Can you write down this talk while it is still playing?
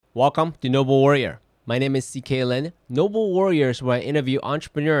Welcome to Noble Warrior. My name is CK Lin. Noble Warriors, where I interview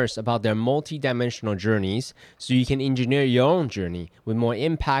entrepreneurs about their multi-dimensional journeys so you can engineer your own journey with more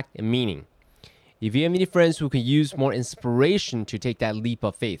impact and meaning. If you have any friends who could use more inspiration to take that leap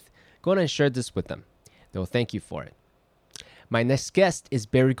of faith, go ahead and share this with them. They'll thank you for it. My next guest is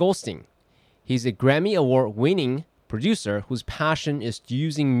Barry Goldstein. He's a Grammy Award-winning producer whose passion is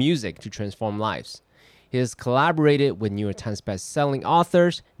using music to transform lives. He has collaborated with New York Times best-selling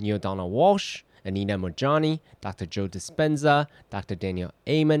authors Neale Donald Walsch, Anita Moorjani, Dr. Joe Dispenza, Dr. Daniel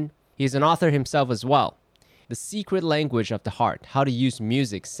Amen. He is an author himself as well. The Secret Language of the Heart, How to Use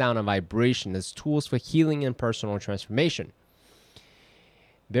Music, Sound, and Vibration as Tools for Healing and Personal Transformation.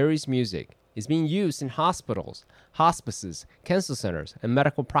 Barry's music is being used in hospitals, hospices, cancer centers, and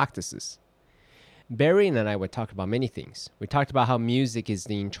medical practices. Barry and I would talk about many things. We talked about how music is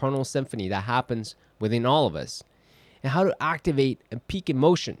the internal symphony that happens within all of us, and how to activate and peak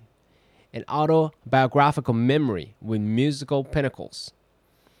emotion and autobiographical memory with musical pinnacles,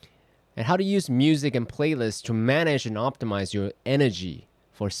 and how to use music and playlists to manage and optimize your energy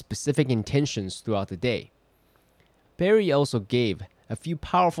for specific intentions throughout the day. Barry also gave a few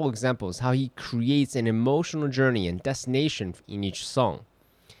powerful examples how he creates an emotional journey and destination in each song,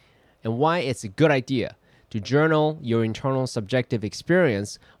 and why it's a good idea to journal your internal subjective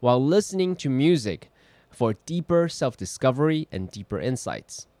experience while listening to music for deeper self-discovery and deeper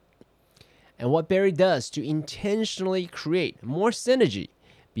insights. And what Barry does to intentionally create more synergy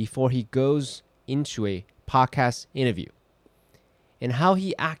before he goes into a podcast interview. And how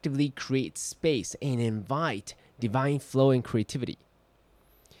he actively creates space and invite divine flow and creativity.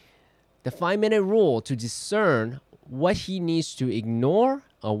 The 5-minute rule to discern what he needs to ignore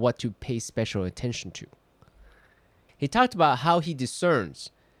or what to pay special attention to. He talked about how he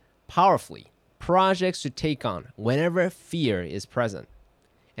discerns powerfully projects to take on whenever fear is present.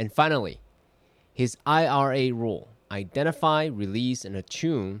 And finally, his IRA rule, identify, release, and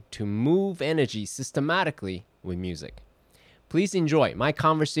attune to move energy systematically with music. Please enjoy my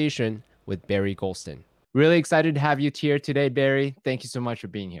conversation with Barry Goldstein. Really excited to have you here today, Barry. Thank you so much for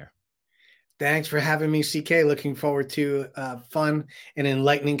being here. Thanks for having me, CK. Looking forward to a fun and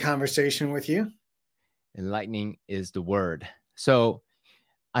enlightening conversation with you. Enlightening is the word. So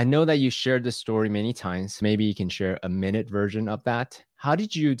I know that you shared this story many times. Maybe you can share a minute version of that. How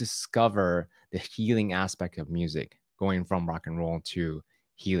did you discover the healing aspect of music, going from rock and roll to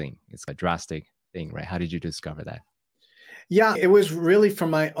healing? It's a drastic thing, right? How did you discover that? Yeah, it was really from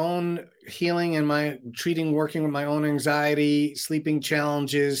my own healing and my working with my own anxiety, sleeping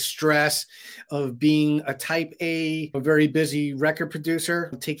challenges, stress of being a type A, a very busy record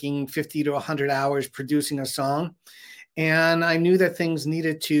producer, taking 50 to 100 hours producing a song. And I knew that things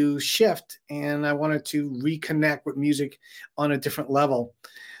needed to shift and I wanted to reconnect with music on a different level.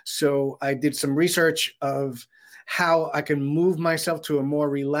 So I did some research of how I can move myself to a more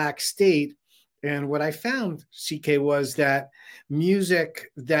relaxed state. And what I found, CK, was that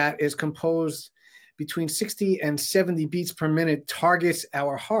music that is composed between 60 and 70 beats per minute targets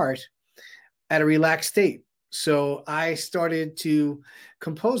our heart at a relaxed state. So I started to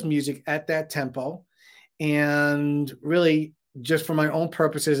compose music at that tempo and really just for my own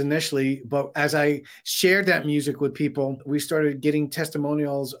purposes initially. But as I shared that music with people, we started getting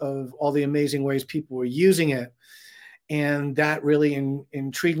testimonials of all the amazing ways people were using it. And that really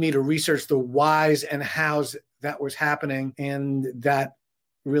intrigued me to research the whys and hows that was happening. And that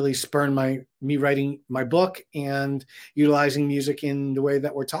really spurred me writing my book and utilizing music in the way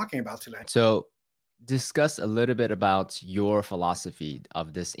that we're talking about today. So discuss a little bit about your philosophy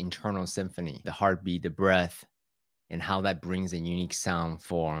of this internal symphony, the heartbeat, the breath, and how that brings a unique sound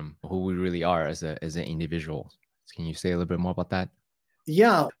form, who we really are as an individual. Can you say a little bit more about that?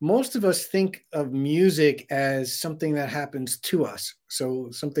 Yeah, most of us think of music as something that happens to us, so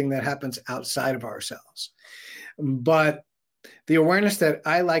something that happens outside of ourselves. But the awareness that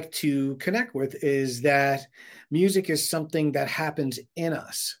I like to connect with is that music is something that happens in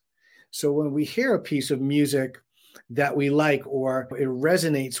us. So when we hear a piece of music that we like or it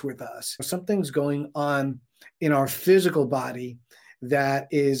resonates with us, something's going on in our physical body that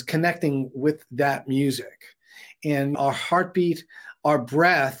is connecting with that music. And our heartbeat, our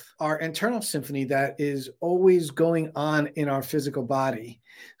breath, our internal symphony that is always going on in our physical body.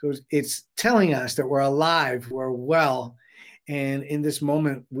 So it's telling us that we're alive, we're well. And in this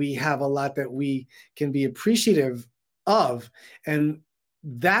moment, we have a lot that we can be appreciative of. And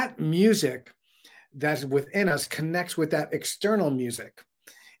that music that's within us connects with that external music.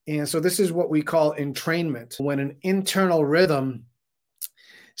 And so this is what we call entrainment. When an internal rhythm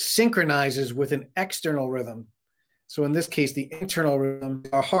synchronizes with an external rhythm, So in this case, the internal rhythm,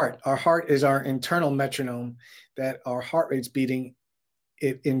 our heart. Our heart is our internal metronome that our heart rate's beating.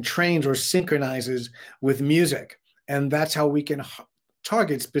 It entrains or synchronizes with music. And that's how we can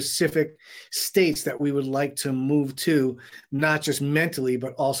target specific states that we would like to move to, not just mentally,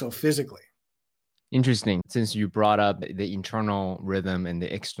 but also physically. Interesting. Since you brought up the internal rhythm and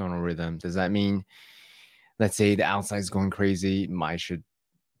the external rhythm, does that mean, let's say the outside is going crazy, I should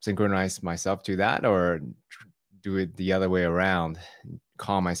synchronize myself to that, or do it the other way around,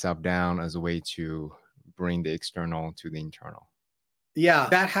 calm myself down as a way to bring the external to the internal? Yeah,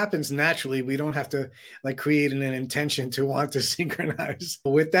 that happens naturally. We don't have to like create an intention to want to synchronize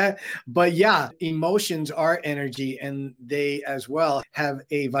with that. But yeah, emotions are energy and they as well have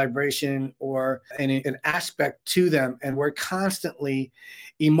a vibration or an aspect to them. And we're constantly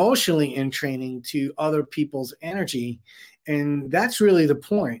emotionally in training to other people's energy. And that's really the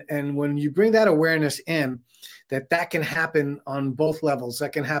point. And when you bring that awareness in, that can happen on both levels.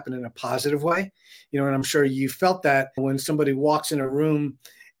 That can happen in a positive way, and I'm sure you felt that when somebody walks in a room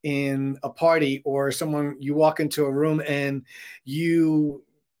in a party, or you walk into a room and you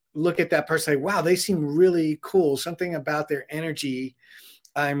look at that person, say, wow, they seem really cool. Something about their energy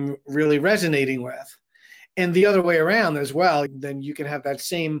I'm really resonating with. And the other way around as well, then you can have that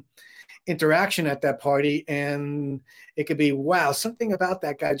same interaction at that party and it could be, wow, something about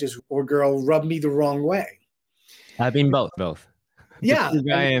that guy or girl rubbed me the wrong way. I've been both. Yeah. The cool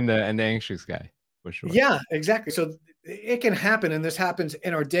guy and the anxious guy, for sure. Yeah, exactly. So it can happen, and this happens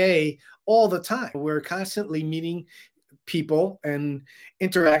in our day all the time. We're constantly meeting people and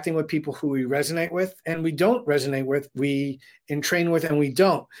interacting with people who we resonate with and we don't resonate with, we entrain with and we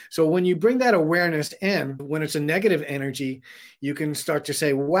don't. So when you bring that awareness in, when it's a negative energy, you can start to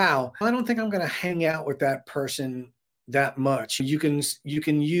say, wow, I don't think I'm going to hang out with that person that much. You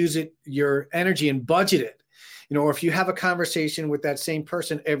can use your energy and budget it. Or if you have a conversation with that same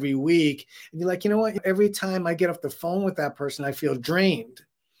person every week and you're like, you know what, every time I get off the phone with that person, I feel drained.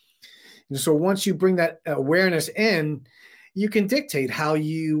 And so once you bring that awareness in, you can dictate how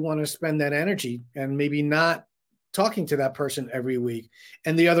you want to spend that energy and maybe not talking to that person every week.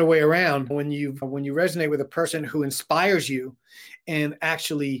 And the other way around, when you resonate with a person who inspires you and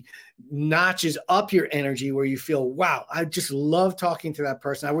actually notches up your energy where you feel, wow, I just love talking to that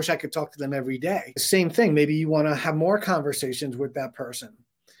person. I wish I could talk to them every day. Same thing. Maybe you want to have more conversations with that person.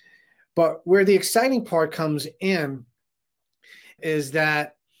 But where the exciting part comes in is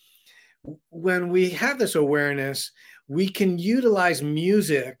that when we have this awareness, we can utilize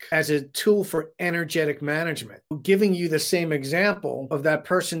music as a tool for energetic management. Giving you the same example of that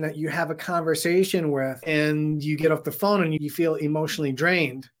person that you have a conversation with and you get off the phone and you feel emotionally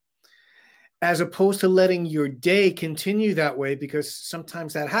drained, as opposed to letting your day continue that way, because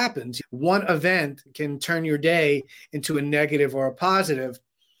sometimes that happens. One event can turn your day into a negative or a positive.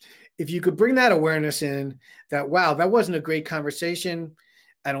 If you could bring that awareness in that, wow, that wasn't a great conversation.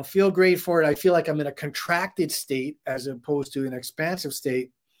 I don't feel great for it. I feel like I'm in a contracted state as opposed to an expansive state.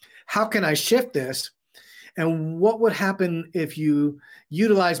 How can I shift this? And what would happen if you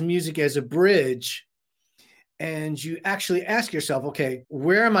utilize music as a bridge and you actually ask yourself, okay,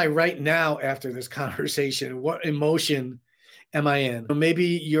 where am I right now after this conversation? What emotion am I in? Maybe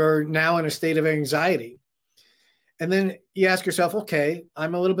you're now in a state of anxiety. And then you ask yourself, okay,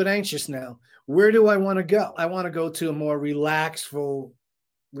 I'm a little bit anxious now. Where do I want to go? I want to go to a more relaxed,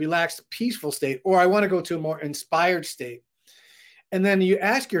 peaceful state, or I want to go to a more inspired state. And then you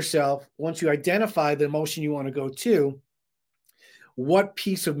ask yourself, once you identify the emotion you want to go to, what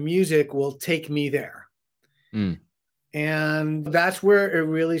piece of music will take me there? And that's where it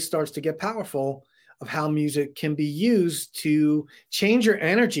really starts to get powerful, of how music can be used to change your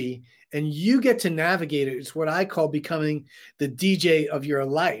energy, and you get to navigate it. It's what I call becoming the DJ of your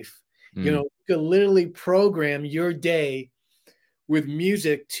life. You can literally program your day with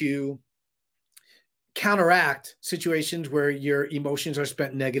music to counteract situations where your emotions are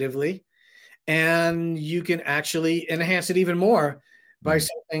spent negatively. And you can actually enhance it even more by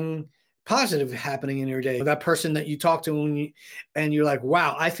something positive happening in your day. That person that you talk to and you're like,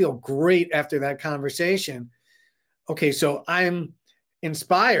 wow, I feel great after that conversation. Okay, so I'm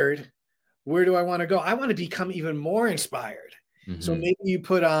inspired. Where do I want to go? I want to become even more inspired. So maybe you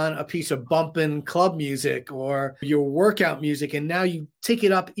put on a piece of bumping club music or your workout music, and now you take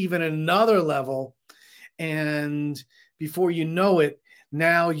it up even another level. And before you know it,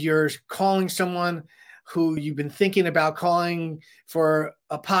 now you're calling someone who you've been thinking about calling for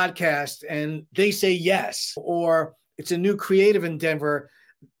a podcast, and they say yes. Or it's a new creative endeavor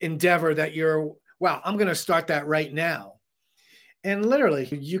that you're, wow, I'm going to start that right now. And literally,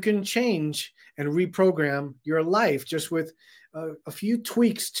 you can change and reprogram your life just with a few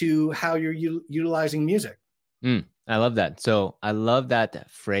tweaks to how you're utilizing music. I love that. So I love that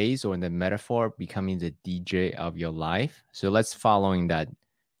phrase or the metaphor, becoming the DJ of your life. So let's following that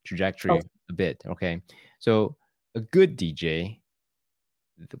trajectory a bit. Okay. So a good DJ,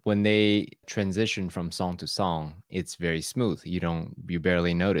 when they transition from song to song, it's very smooth. You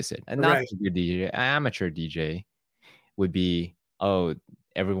barely notice it. And not Right. a good DJ, an amateur DJ would be, oh,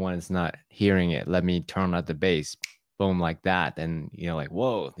 everyone is not hearing it. Let me turn up the bass, boom, like that. And, like,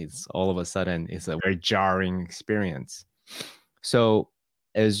 whoa, it's all of a sudden, it's a very jarring experience. So,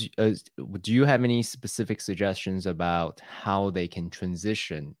 do you have any specific suggestions about how they can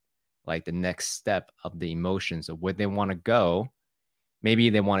transition, like the next step of the emotions of where they want to go?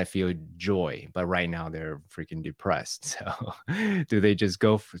 Maybe they want to feel joy, but right now they're freaking depressed. So, do they just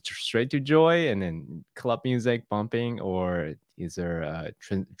go straight to joy and then club music bumping, or is there a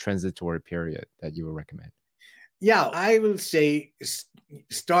transitory period that you would recommend? Yeah, I would say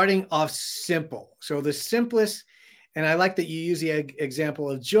starting off simple. So the simplest, and I like that you use the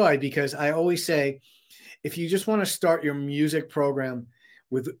example of joy, because I always say if you just want to start your music program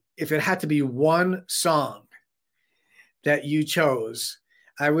with, if it had to be one song that you chose,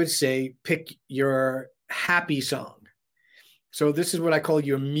 I would say pick your happy song. So this is what I call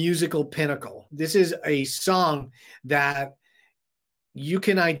your musical pinnacle. This is a song that you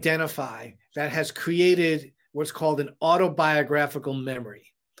can identify that has created what's called an autobiographical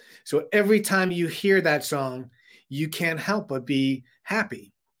memory. So every time you hear that song, you can't help but be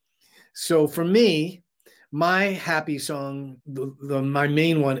happy. So for me, my happy song, my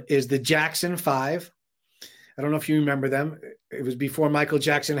main one is the Jackson Five. I don't know if you remember them. It was before Michael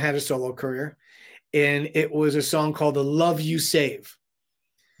Jackson had a solo career. And it was a song called The Love You Save.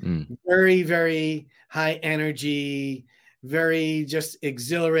 Very, very high energy, very just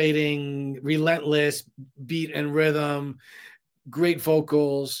exhilarating, relentless beat and rhythm, great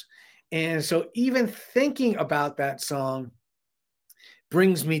vocals. And so even thinking about that song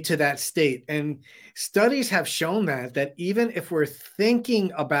brings me to that state. And studies have shown that even if we're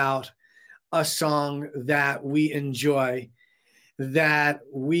thinking about a song that we enjoy, that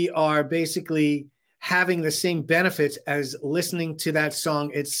we are basically having the same benefits as listening to that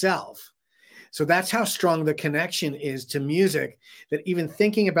song itself. So that's how strong the connection is to music, that even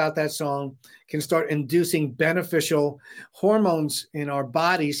thinking about that song can start inducing beneficial hormones in our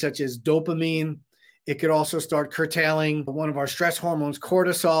bodies, such as dopamine. It could also start curtailing one of our stress hormones,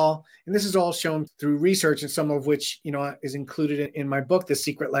 cortisol. And this is all shown through research, and some of which, is included in my book, The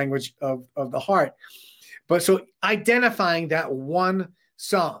Secret Language of the Heart. But so identifying that one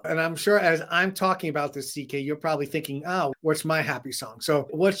song, and I'm sure as I'm talking about this, CK, you're probably thinking, oh, what's my happy song? So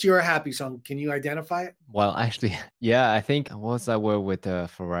what's your happy song? Can you identify it? Well, actually, yeah, I think what was that word with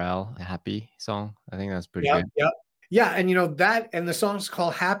Pharrell, a happy song? I think that's pretty good. Yeah. Yeah. And that, and the song's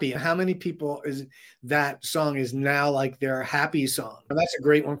called Happy. How many people is that song is now like their happy song? And that's a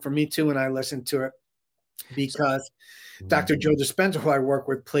great one for me too. And I listen to it because Dr. Joe Dispenza, who I work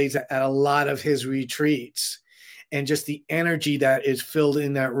with, plays at a lot of his retreats. And just the energy that is filled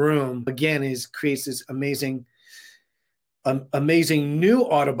in that room, again, creates this amazing new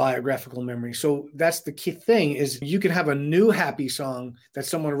autobiographical memory. So that's the key thing, is you can have a new happy song that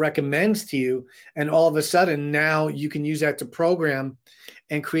someone recommends to you, and all of a sudden now you can use that to program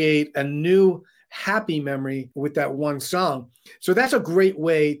and create a new happy memory with that one song. So that's a great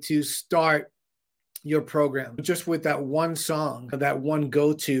way to start your program, just with that one song, that one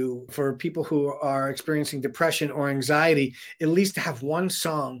go-to for people who are experiencing depression or anxiety. At least to have one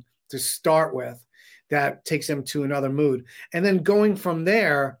song to start with that takes them to another mood. And then going from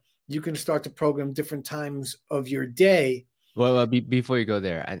there, you can start to program different times of your day. Well, before you go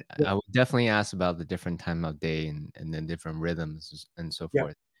there, I would definitely ask about the different time of day and the different rhythms and so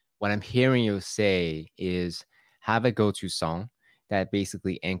forth. What I'm hearing you say is have a go-to song that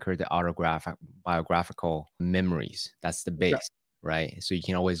basically anchor the biographical memories. That's the base, right? So you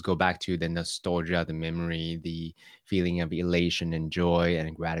can always go back to the nostalgia, the memory, the feeling of elation and joy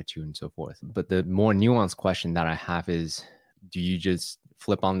and gratitude and so forth. But the more nuanced question that I have is, do you just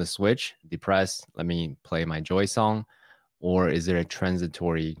flip on the switch, depressed, let me play my joy song? Or is there a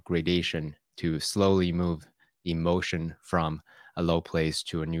transitory gradation to slowly move the emotion from a low place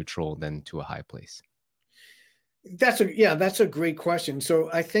to a neutral, then to a high place? That's a great question. So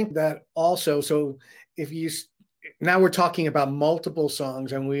I think that also, so if you, now we're talking about multiple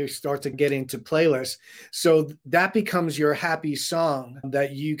songs and we start to get into playlists. So that becomes your happy song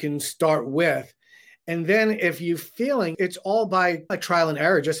that you can start with. And then if you're feeling, it's all by trial and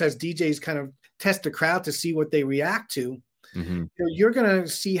error, just as DJs kind of test the crowd to see what they react to. Hmm. You're going to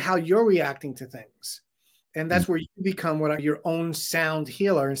see how you're reacting to things. And that's where you become your own sound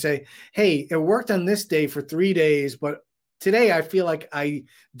healer and say, hey, it worked on this day for 3 days, but today I feel like I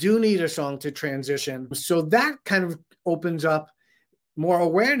do need a song to transition. So that kind of opens up more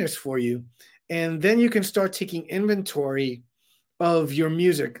awareness for you. And then you can start taking inventory of your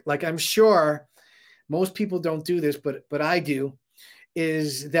music. Like, I'm sure most people don't do this, but I do,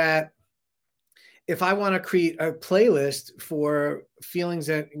 is that if I want to create a playlist for feelings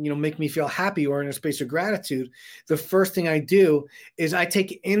that, make me feel happy or in a space of gratitude, the first thing I do is I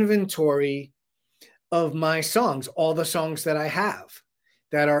take inventory of my songs, all the songs that I have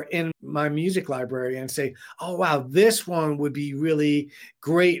that are in my music library, and say, oh, wow, this one would be really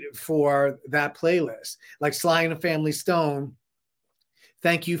great for that playlist. Like Sly and the Family Stone,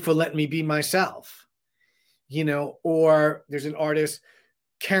 Thank You for Letting Me Be Myself, or there's an artist,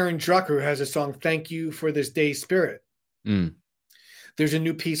 Karen Drucker, who has a song, Thank You for This Day Spirit. Mm. There's a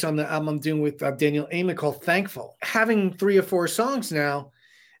new piece on the album I'm doing with Daniel Amen called Thankful. Having 3 or 4 songs now,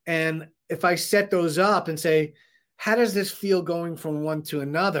 and if I set those up and say, how does this feel going from one to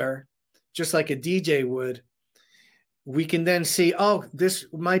another, just like a DJ would, we can then see, oh, this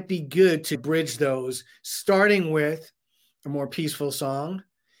might be good to bridge those, starting with a more peaceful song.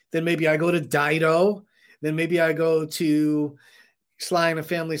 Then maybe I go to Dido. Then maybe I go to Sly and the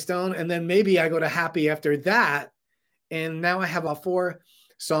Family Stone. And then maybe I go to Happy after that. And now I have a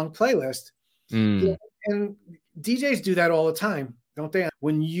 4-song playlist. Mm. And DJs do that all the time, don't they?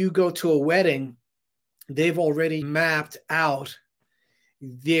 When you go to a wedding, they've already mapped out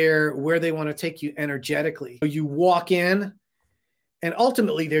where they want to take you energetically. You walk in, and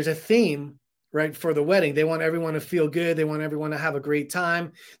ultimately there's a theme, right, for the wedding. They want everyone to feel good. They want everyone to have a great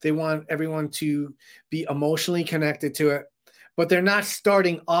time. They want everyone to be emotionally connected to it. But they're not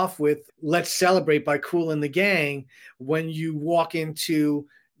starting off with Let's Celebrate by Kool and the Gang when you walk into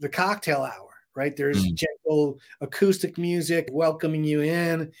the cocktail hour, right? There's gentle acoustic music welcoming you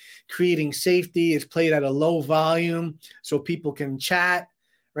in, creating safety. It's played at a low volume so people can chat,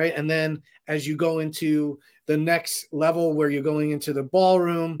 right? And then as you go into the next level where you're going into the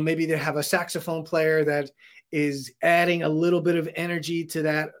ballroom, maybe they have a saxophone player that is adding a little bit of energy to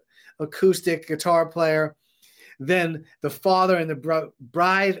that acoustic guitar player. Then the father and the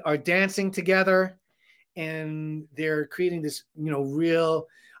bride are dancing together, and they're creating this, real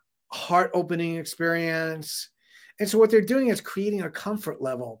heart-opening experience. And so what they're doing is creating a comfort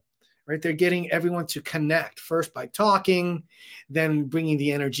level, right? They're getting everyone to connect first by talking, then bringing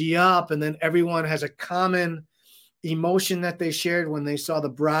the energy up, and then everyone has a common emotion that they shared when they saw the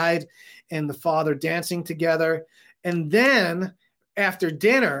bride and the father dancing together. And then after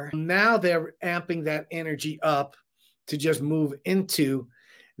dinner, now they're amping that energy up to just move into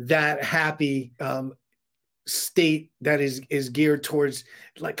that happy state that is geared towards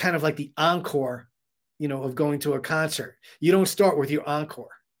kind of like the encore, of going to a concert. You don't start with your encore.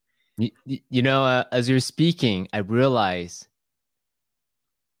 As you're speaking, I realize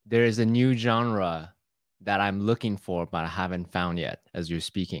there is a new genre that I'm looking for, but I haven't found yet as you're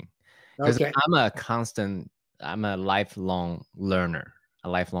speaking. Because Okay. I'm a lifelong learner, a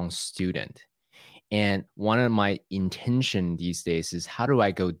lifelong student. And one of my intention these days is, how do I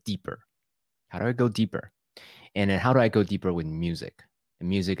go deeper? How do I go deeper? And then how do I go deeper with music? And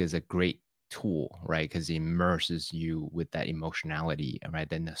music is a great tool, right? Because it immerses you with that emotionality, right?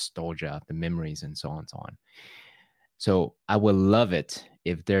 The nostalgia, the memories, and so on and so on. So I would love it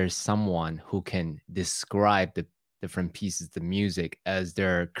if there's someone who can describe the different pieces of the music as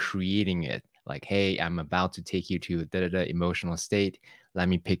they're creating it. Like, hey, I'm about to take you to the emotional state. Let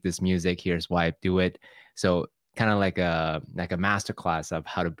me pick this music. Here's why I do it. So kind of like a masterclass of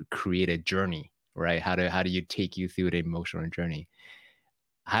how to create a journey, right? How do you take you through the emotional journey?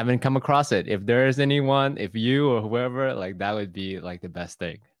 I haven't come across it. If there is anyone, if you or whoever, like, that would be like the best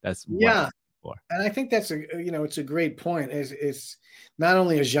thing. That's what I'm looking for. And I think that's it's a great point. It's not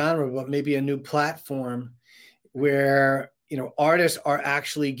only a genre, but maybe a new platform where, artists are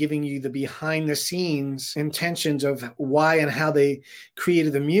actually giving you the behind the scenes intentions of why and how they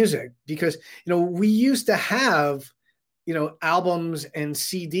created the music. Because, we used to have, albums and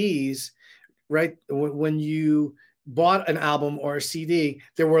CDs, right? When you bought an album or a CD,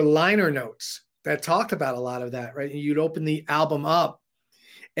 there were liner notes that talked about a lot of that, right? And you'd open the album up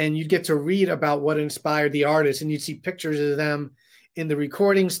and you'd get to read about what inspired the artist, and you'd see pictures of them in the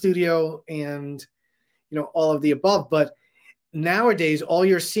recording studio and, all of the above. But nowadays, all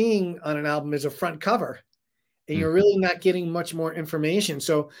you're seeing on an album is a front cover, and you're really not getting much more information.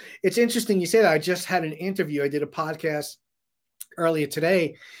 So it's interesting you say that. I just had an interview. I did a podcast earlier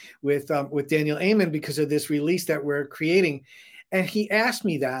today with Daniel Amen because of this release that we're creating. And he asked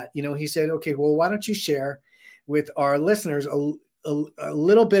me that, he said, okay, well, why don't you share with our listeners a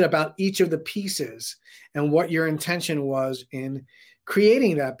little bit about each of the pieces and what your intention was in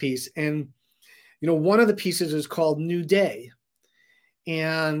creating that piece. And, one of the pieces is called New Day.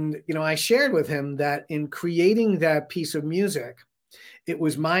 And, I shared with him that in creating that piece of music, it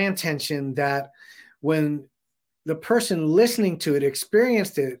was my intention that when the person listening to it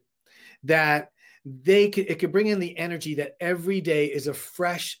experienced it, that it could bring in the energy that every day is a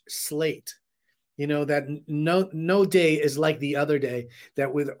fresh slate, that no day is like the other day,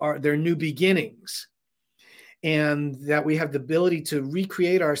 that with their new beginnings, and that we have the ability to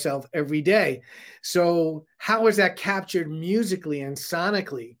recreate ourselves every day. So how is that captured musically and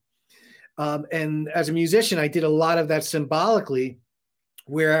sonically? And as a musician, I did a lot of that symbolically,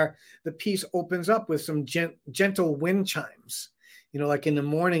 where the piece opens up with some gentle wind chimes, like in the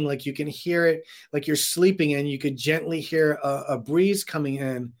morning, like you can hear it, like you're sleeping and you could gently hear a breeze coming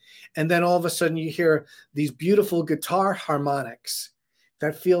in. And then all of a sudden you hear these beautiful guitar harmonics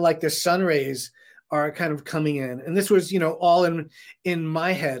that feel like the sun rays are kind of coming in. And this was, all in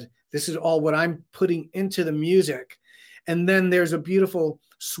my head. This is all what I'm putting into the music. And then there's a beautiful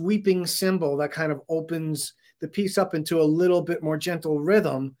sweeping cymbal that kind of opens the piece up into a little bit more gentle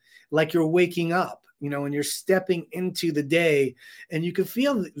rhythm, like you're waking up, and you're stepping into the day, and you can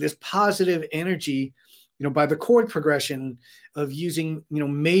feel this positive energy, by the chord progression of using,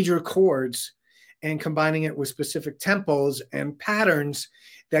 major chords and combining it with specific tempos and patterns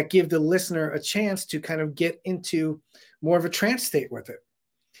that give the listener a chance to kind of get into more of a trance state with it.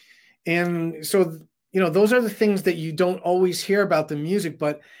 And so, those are the things that you don't always hear about the music,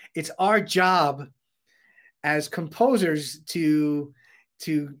 but it's our job as composers to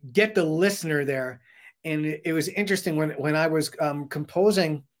get the listener there. And it was interesting when I was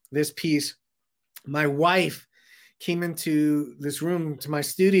composing this piece, my wife came into this room to my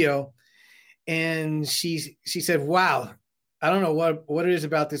studio, and she said, wow, I don't know what it is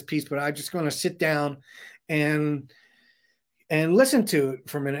about this piece, but I'm just going to sit down and listen to it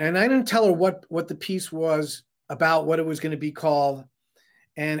for a minute. And I didn't tell her what the piece was about, what it was going to be called.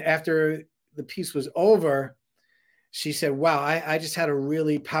 And after the piece was over, she said, wow, I just had a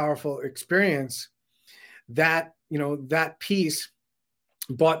really powerful experience. That, that piece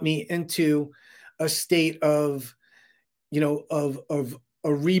brought me into a state of, of a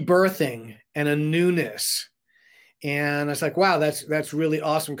rebirthing and a newness. And I was like, wow, that's really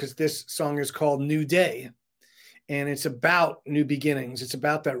awesome, because this song is called New Day. And it's about new beginnings. It's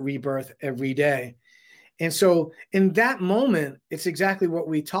about that rebirth every day. And so in that moment, it's exactly what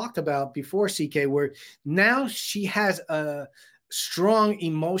we talked about before, CK, where now she has a strong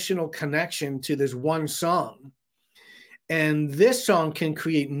emotional connection to this one song. And this song can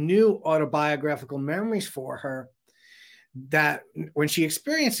create new autobiographical memories for her, that when she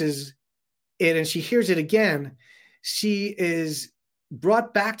experiences it and she hears it again, she is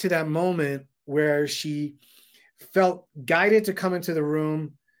brought back to that moment where she felt guided to come into the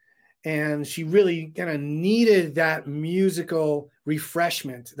room, and she really kind of needed that musical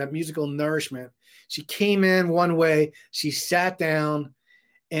refreshment, that musical nourishment. She came in one way, she sat down,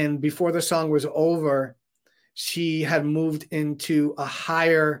 and before the song was over, she had moved into a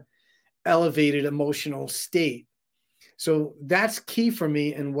higher, elevated emotional state. So that's key for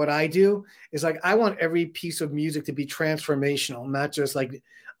me. And what I do is, like, I want every piece of music to be transformational, not just like,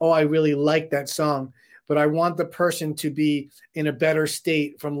 oh, I really like that song, but I want the person to be in a better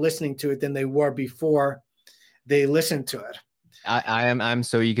state from listening to it than they were before they listened to it. I'm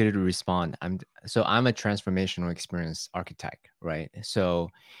so eager to respond. I'm a transformational experience architect, right? So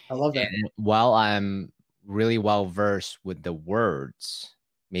I love that. While I'm really well versed with the words,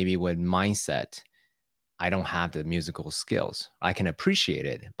 maybe with mindset, I don't have the musical skills. I can appreciate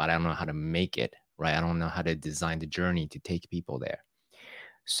it, but I don't know how to make it, right? I don't know how to design the journey to take people there.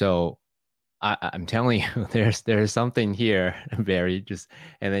 So I'm telling you, there's something here, Barry.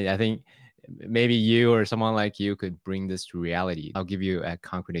 And I think maybe you or someone like you could bring this to reality. I'll give you a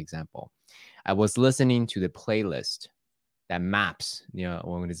concrete example. I was listening to the playlist that MAPS,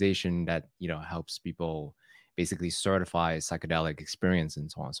 organization that helps people basically certify psychedelic experience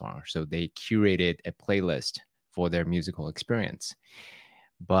and so on and so on. So they curated a playlist for their musical experience,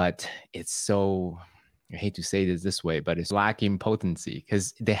 but it's so, I hate to say this way, but it's lacking potency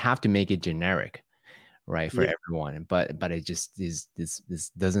because they have to make it generic, right, for everyone. But it just is, this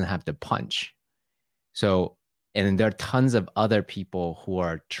doesn't have the punch. So, and there are tons of other people who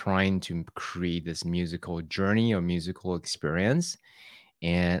are trying to create this musical journey or musical experience.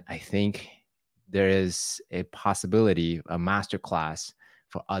 And I think there is a possibility, a master class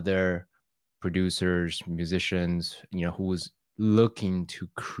for other producers, musicians, who's looking to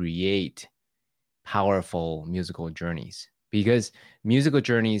create powerful musical journeys, because musical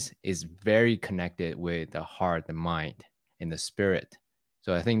journeys is very connected with the heart, the mind, and the spirit.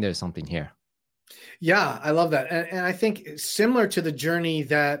 So I think there's something here. Yeah, I love that. And I think similar to the journey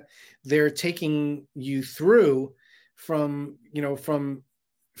that they're taking you through from,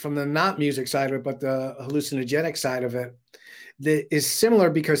 from the not music side of it, but the hallucinogenic side of it, that is similar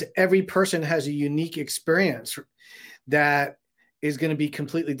because every person has a unique experience that is going to be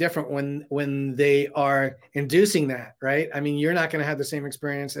completely different when they are inducing that, right? I mean, you're not going to have the same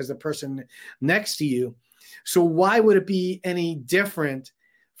experience as the person next to you. So why would it be any different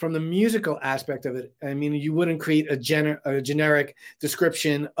from the musical aspect of it? I mean, you wouldn't create a generic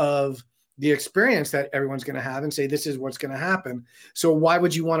description of the experience that everyone's going to have and say, this is what's going to happen. So why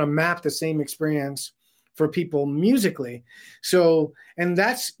would you want to map the same experience for people musically? So, and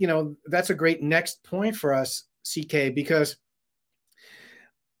that's a great next point for us, CK, because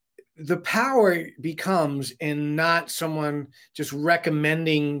the power becomes in not someone just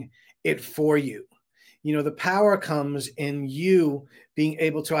recommending it for you. The power comes in you being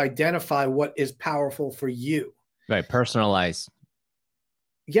able to identify what is powerful for you. Right. Personalized.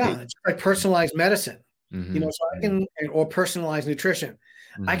 Yeah. It's like personalized medicine, Mm-hmm. so I can, or personalized nutrition.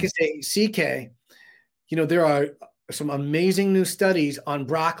 Mm-hmm. I can say, CK, there are some amazing new studies on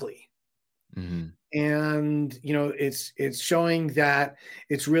broccoli. Mm-hmm. And it's showing that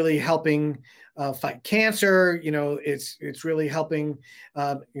it's really helping fight cancer. It's really helping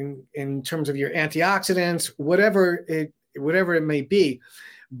in terms of your antioxidants, whatever it may be.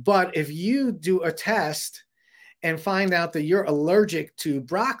 But if you do a test and find out that you're allergic to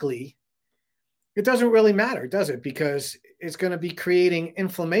broccoli, it doesn't really matter, does it? Because it's going to be creating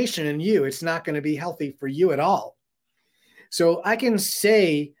inflammation in you. It's not going to be healthy for you at all. So I can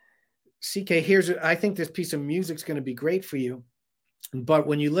say, CK, I think this piece of music is going to be great for you. But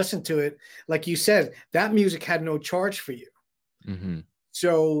when you listen to it, like you said, that music had no charge for you. Mm-hmm.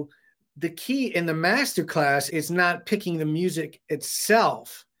 So the key in the master class is not picking the music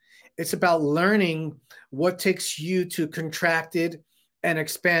itself. It's about learning what takes you to contracted and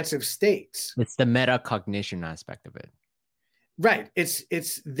expansive states. It's the metacognition aspect of it. Right. It's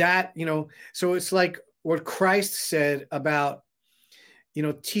that, so it's like what Christ said about,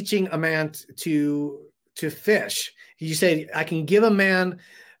 teaching a man to fish. He said, I can give a man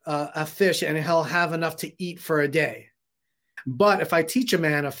a fish and he'll have enough to eat for a day. But if I teach a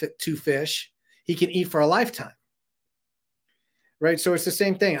man to fish, he can eat for a lifetime. Right. So it's the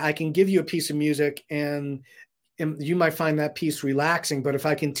same thing. I can give you a piece of music and you might find that piece relaxing, but if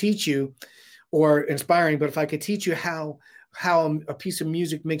I can teach you, or inspiring, but if I could teach you how a piece of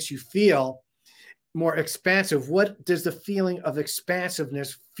music makes you feel more expansive, what does the feeling of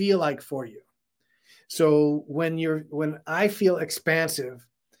expansiveness feel like for you? So when I feel expansive,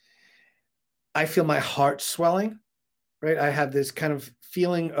 I feel my heart swelling, right? I have this kind of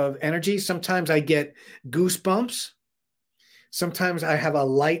feeling of energy. Sometimes I get goosebumps. Sometimes I have a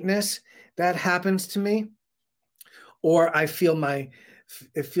lightness that happens to me, or I feel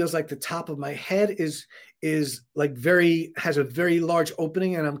it feels like the top of my head is like has a very large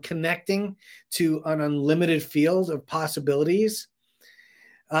opening and I'm connecting to an unlimited field of possibilities.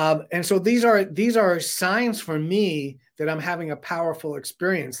 And so these are signs for me that I'm having a powerful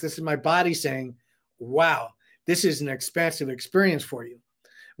experience. This is my body saying, wow, this is an expansive experience for you,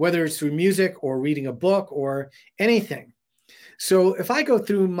 whether it's through music or reading a book or anything. So if I go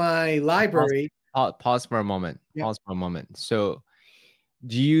through my library. Pause for a moment. Yeah. Pause for a moment. So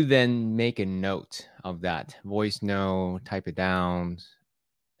do you then make a note of that voice note, type it down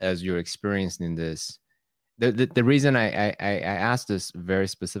as you're experiencing this? The reason I asked this very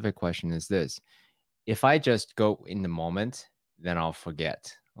specific question is this: if I just go in the moment, then I'll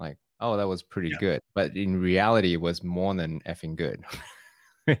forget. Like, oh, that was pretty good. But in reality, it was more than effing good.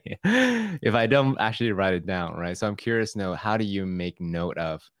 If I don't actually write it down, right? So I'm curious to know, how do you make note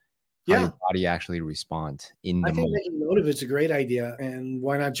of how your body actually responds in the moment? I think making note of it's a great idea. And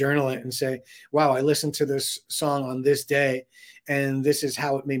why not journal it and say, wow, I listened to this song on this day and this is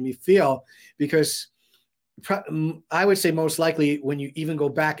how it made me feel. Because I would say most likely when you even go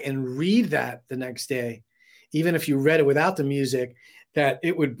back and read that the next day, even if you read it without the music, that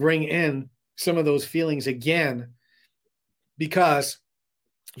it would bring in some of those feelings again, because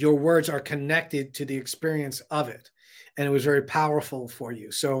your words are connected to the experience of it. And it was very powerful for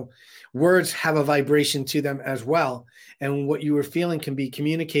you. So words have a vibration to them as well. And what you were feeling can be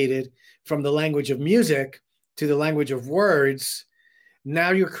communicated from the language of music to the language of words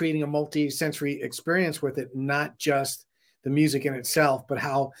Now you're creating a multi-sensory experience with it, not just the music in itself, but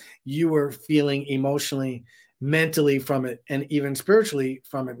how you were feeling emotionally, mentally from it, and even spiritually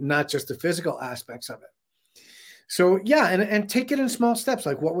from it, not just the physical aspects of it. So yeah, and take it in small steps.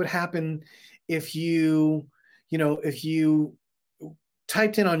 Like what would happen if if you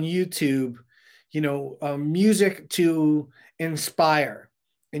typed in on YouTube, music to inspire,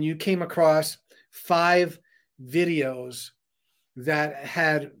 and you came across 5 videos that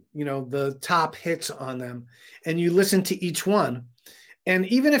had, the top hits on them, and you listened to each one. And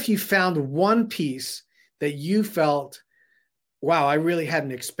even if you found one piece that you felt, wow, I really had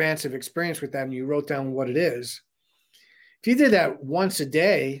an expansive experience with that, and you wrote down what it is, if you did that once a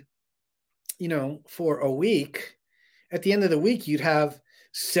day, for a week, at the end of the week, you'd have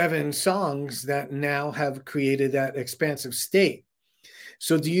 7 songs that now have created that expansive state.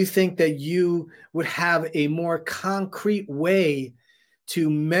 So do you think that you would have a more concrete way to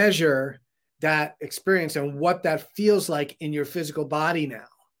measure that experience and what that feels like in your physical body now?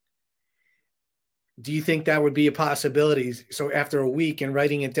 Do you think that would be a possibility? So after a week and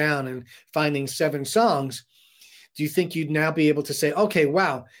writing it down and finding 7 songs, do you think you'd now be able to say, okay,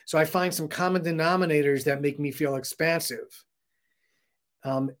 wow, so I find some common denominators that make me feel expansive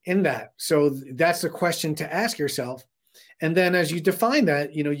in that? So that's the question to ask yourself. And then as you define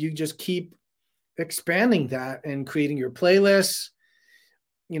that, you just keep expanding that and creating your playlists,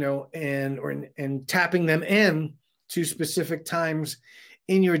 and tapping them in to specific times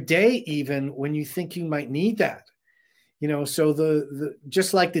in your day, even when you think you might need that. So the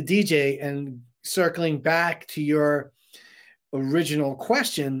just like the DJ, and circling back to your original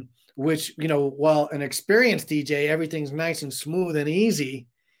question, which, while an experienced DJ, everything's nice and smooth and easy,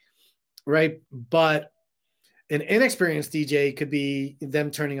 right? But an inexperienced DJ could be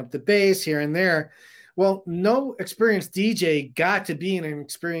them turning up the bass here and there. Well, no experienced DJ got to be an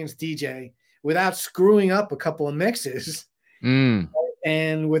experienced DJ without screwing up a couple of mixes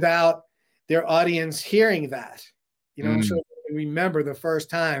and without their audience hearing that. I'm sure they remember the first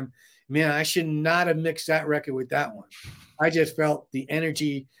time, man, I should not have mixed that record with that one. I just felt the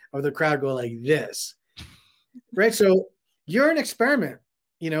energy of the crowd go like this, right? So you're an experiment,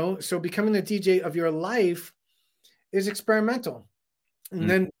 so becoming the DJ of your life is experimental. And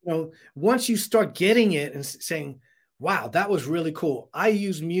then, once you start getting it and saying, wow, that was really cool. I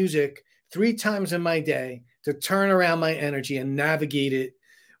use music 3 times in my day to turn around my energy and navigate it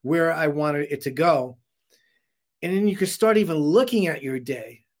where I wanted it to go. And then you can start even looking at your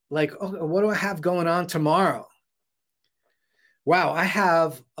day like, oh, what do I have going on tomorrow? Wow, I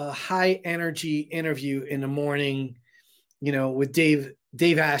have a high energy interview in the morning, with Dave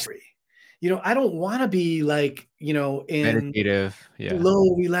Asprey. I don't want to be like, in meditative,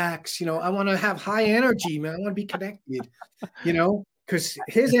 low relax. I want to have high energy, man. I want to be connected, because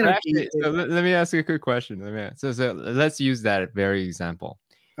his energy. So let me ask you a quick question. So let's use that very example.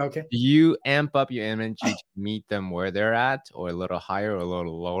 Okay. Do you amp up your energy to meet them where they're at, or a little higher or a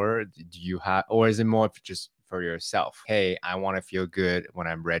little lower? Do you have, or is it more just for yourself? Hey, I want to feel good when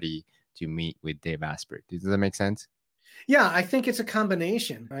I'm ready to meet with Dave Asprey. Does that make sense? Yeah, I think it's a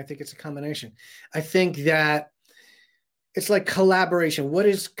combination. I think that it's like collaboration. What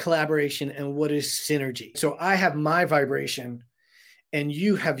is collaboration and what is synergy? So I have my vibration and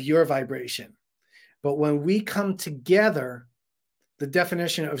you have your vibration. But when we come together, the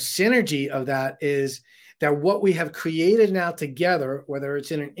definition of synergy of that is that what we have created now together, whether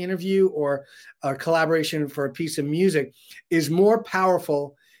it's in an interview or a collaboration for a piece of music, is more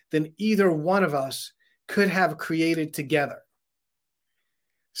powerful than either one of us could have created together.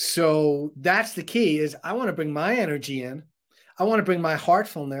 So that's the key, is I want to bring my energy in. I want to bring my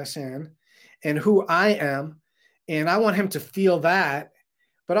heartfulness in and who I am. And I want him to feel that,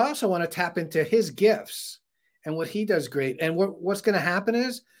 but I also want to tap into his gifts and what he does great. And what's going to happen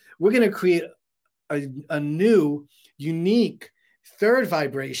is we're going to create a new, unique third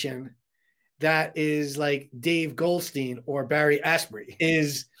vibration that is like Dave Goldstein or Barry Asprey,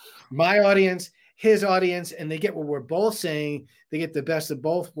 is my audience, his audience, and they get what we're both saying. They get the best of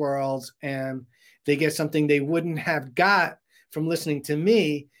both worlds, and they get something they wouldn't have got from listening to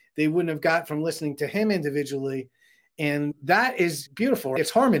me. They wouldn't have got from listening to him individually. And that is beautiful. It's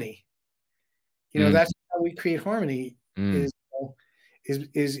harmony. That's how we create harmony,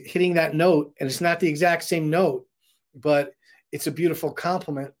 is hitting that note. And it's not the exact same note, but it's a beautiful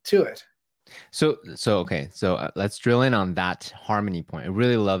complement to it. So okay. So let's drill in on that harmony point. I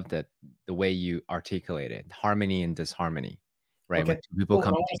really love that the way you articulate it, harmony and disharmony, right? Okay. When people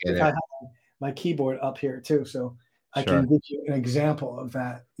come together. I have my keyboard up here too, so I can give you an example of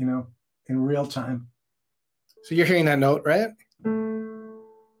that, in real time. So you're hearing that note, right?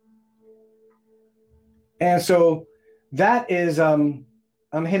 And so that is, I'm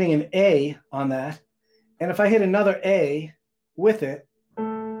hitting an A on that. And if I hit another A with it,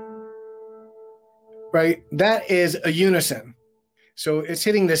 right, that is a unison. So it's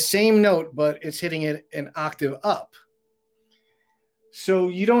hitting the same note, but it's hitting it an octave up. So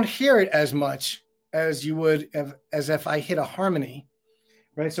you don't hear it as much as you would as if I hit a harmony,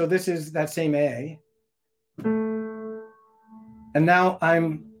 right? So this is that same A. And now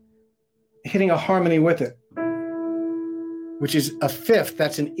I'm hitting a harmony with it, which is a fifth,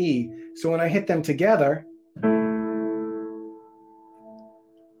 that's an E. So when I hit them together,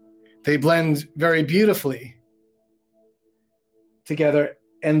 they blend very beautifully together,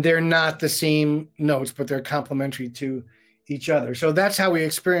 and they're not the same notes, but they're complementary to each other. So that's how we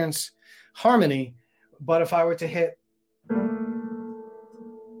experience harmony. But if I were to hit,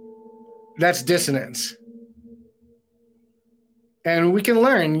 that's dissonance. And we can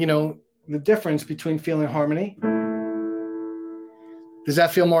learn, the difference between feeling harmony. Does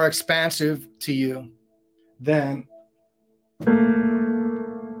that feel more expansive to you than?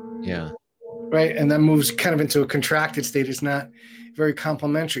 Yeah. Right. And that moves kind of into a contracted state. It's not very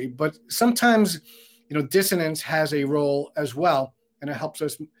complementary. But sometimes, dissonance has a role as well. And it helps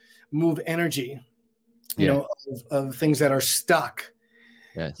us move energy, of things that are stuck.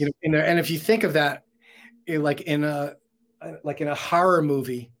 Yes. In there. And if you think of that, like in a horror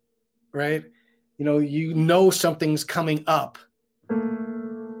movie, right? Something's coming up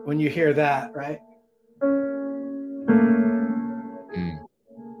when you hear that, right? Mm.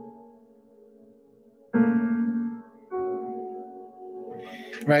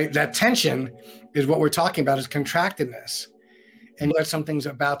 Right? That tension is what we're talking about, is contractedness. And that something's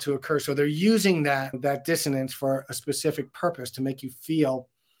about to occur. So they're using that dissonance for a specific purpose to make you feel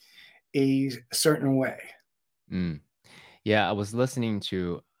a certain way. Mm. Yeah, I was listening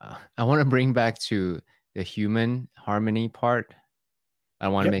to, I want to bring back to the human harmony part. I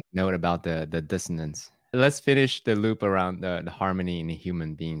want to make note about the dissonance. Let's finish the loop around the harmony in the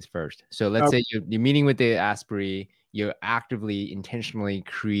human beings first. So let's say you're meeting with the Asprey, you're actively, intentionally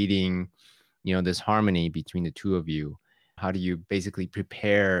creating, this harmony between the two of you. How do you basically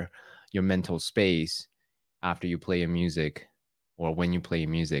prepare your mental space after you play a music or when you play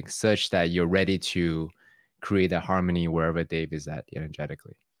music such that you're ready to create a harmony wherever Dave is at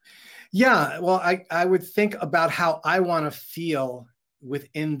energetically? Yeah, well, I would think about how I want to feel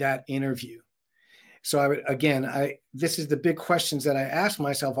within that interview. So this is the big questions that I ask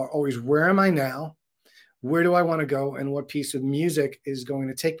myself are always, where am I now? Where do I want to go? And what piece of music is going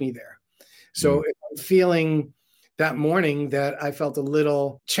to take me there? So if I'm feeling that morning that I felt a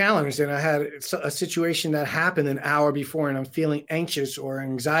little challenged and I had a situation that happened an hour before and I'm feeling anxious or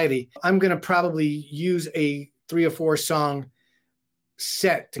anxiety, I'm going to probably use a 3 or 4 song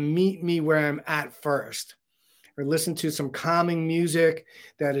set to meet me where I'm at first, or listen to some calming music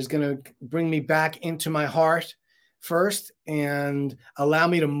that is going to bring me back into my heart first and allow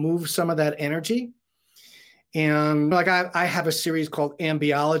me to move some of that energy. And like I have a series called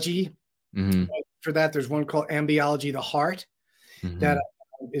Ambiology. Mm-hmm. For that, there's one called Ambiology, the Heart, that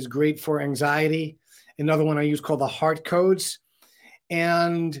is great for anxiety. Another one I use called the Heart Codes.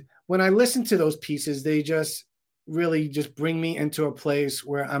 And when I listen to those pieces, they just really just bring me into a place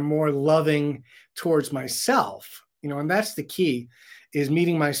where I'm more loving towards myself, and that's the key, is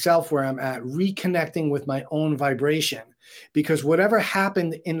meeting myself where I'm at, reconnecting with my own vibration, because whatever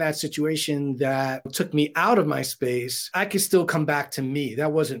happened in that situation that took me out of my space, I could still come back to me.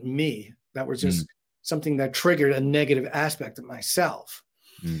 That wasn't me. That was just something that triggered a negative aspect of myself.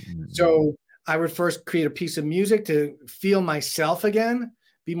 So I would first create a piece of music to feel myself again,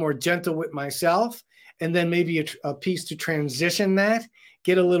 be more gentle with myself, and then maybe a piece to transition that,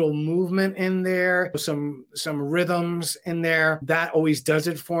 get a little movement in there, some rhythms in there. That always does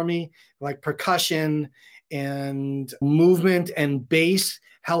it for me, like percussion and movement and bass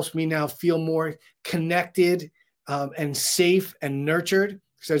helps me now feel more connected and safe and nurtured.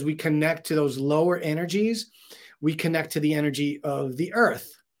 Because as we connect to those lower energies, we connect to the energy of the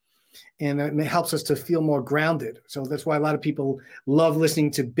earth. And it helps us to feel more grounded. So that's why a lot of people love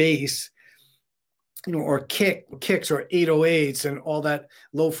listening to bass, or kicks or 808s and all that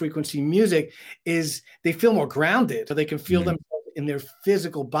low frequency music, is they feel more grounded. So they can feel them in their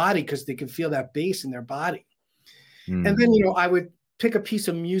physical body because they can feel that bass in their body. And then, I would pick a piece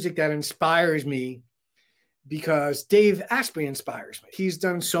of music that inspires me, because Dave Asprey inspires me. He's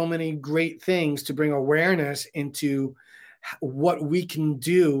done so many great things to bring awareness into what we can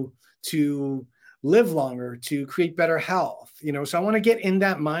do to live longer, to create better health, so I want to get in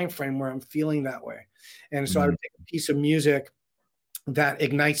that mind frame where I'm feeling that way. And so I would take a piece of music that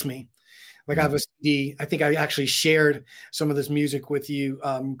ignites me. Like I have a CD. I think I actually shared some of this music with you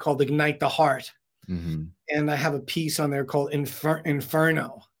called Ignite the Heart. Mm-hmm. And I have a piece on there called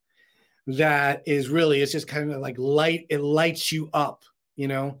Inferno that is really, it's just kind of like light. It lights you up, you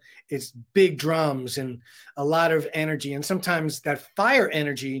know, it's big drums and a lot of energy. And sometimes that fire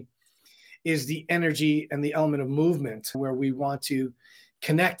energy is the energy and the element of movement where we want to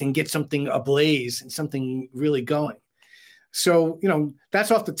connect and get something ablaze and something really going. So, you know,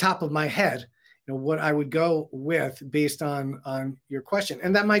 that's off the top of my head, you know, what I would go with based on your question.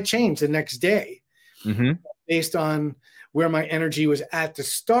 And that might change the next day based on where my energy was at to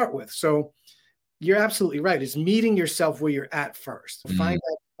start with. So you're absolutely right. It's meeting yourself where you're at first. Find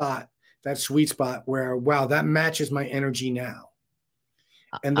that spot, that sweet spot where, wow, that matches my energy now.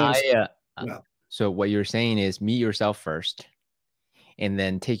 And then, so what you're saying is meet yourself first, and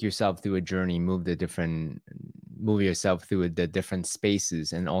then take yourself through a journey, move yourself through the different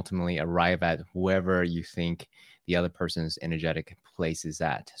spaces, and ultimately arrive at whoever you think the other person's energetic place is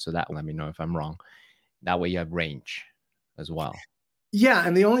at. So that, let me know if I'm wrong. That way you have range as well. Yeah.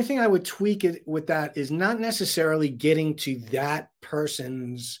 And the only thing I would tweak it with that is not necessarily getting to that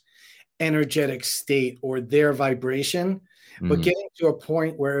person's energetic state or their vibration, but getting to a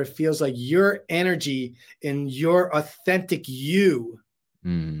point where it feels like your energy and your authentic you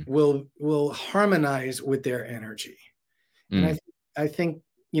will harmonize with their energy. And I think,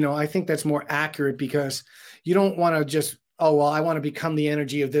 you know, I think that's more accurate, because you don't want to just, oh, well, I want to become the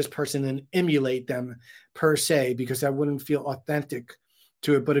energy of this person and emulate them per se, because that wouldn't feel authentic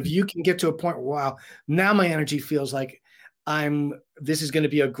to it. But if you can get to a point where, wow, now my energy feels like this is going to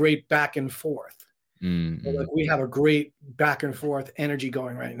be a great back and forth. Like we have a great back and forth energy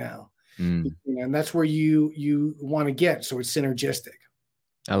going right now. And that's where you want to get. So it's synergistic.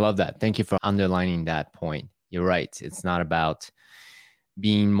 I love that. Thank you for underlining that point. You're right. It's not about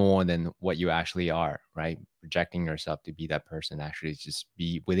being more than what you actually are, right? Projecting yourself to be that person. Actually, just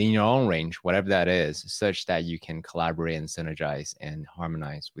be within your own range, whatever that is, such that you can collaborate and synergize and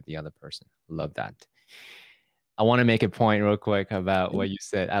harmonize with the other person. Love that. I want to make a point real quick about what you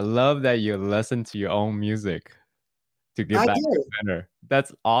said. I love that you listen to your own music to get back to center.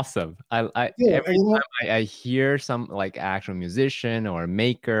 That's awesome. Every time I hear some like actual musician or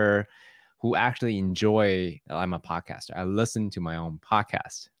maker who actually enjoy, I'm a podcaster, I listen to my own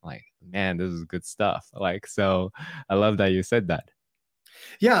podcast. Like, man, this is good stuff. Like, so I love that you said that.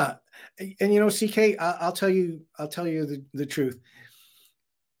 Yeah. And, you know, CK, I'll tell you the truth.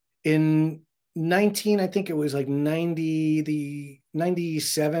 In I think it was like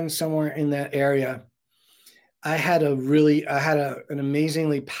 97, somewhere in that area, I had an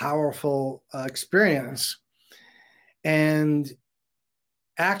amazingly powerful experience. And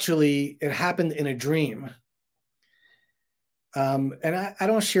actually it happened in a dream. And I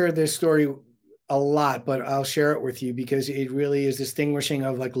don't share this story a lot, but I'll share it with you because it really is distinguishing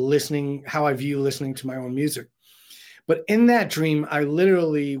of like listening, how I view listening to my own music. But in that dream, I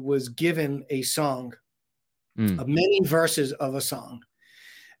literally was given a song, of many verses of a song,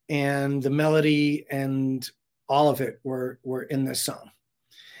 and the melody and all of it were in this song.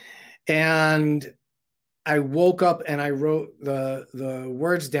 And I woke up and I wrote the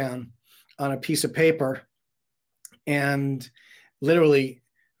words down on a piece of paper, and literally,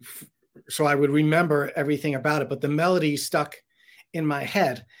 so I would remember everything about it, but the melody stuck in my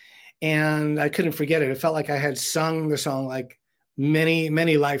head and I couldn't forget it. It felt like I had sung the song like many,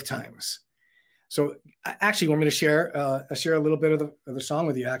 many lifetimes. So I actually want me to share a little bit of the song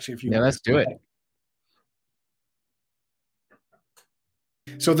with you, actually, if you want. Let's do it.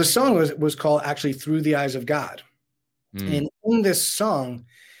 So the song was called actually Through the Eyes of God. And in this song,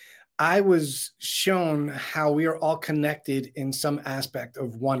 I was shown how we are all connected in some aspect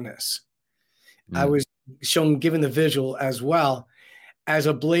of oneness. I was given the visual as well as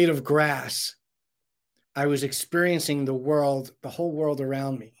a blade of grass. I was experiencing the whole world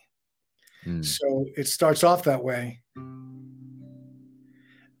around me. So it starts off that way.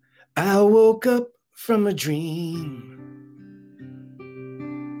 I woke up from a dream.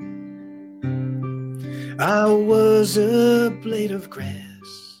 I was a blade of grass.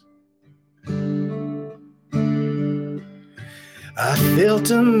 I felt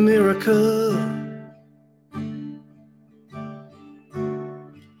a miracle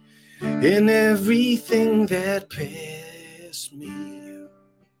in everything that passed me.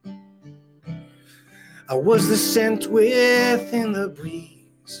 I was the scent within the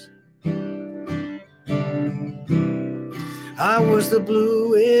breeze. I was the blue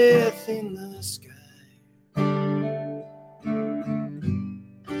within the sky.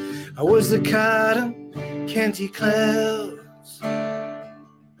 I was the cotton candy clouds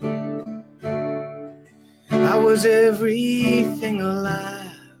was everything alive.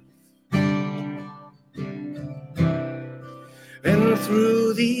 And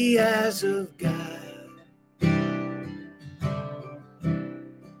through the eyes of God,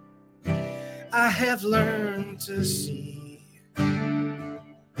 I have learned to see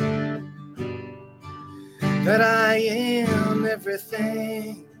that I am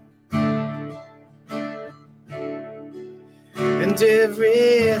everything, and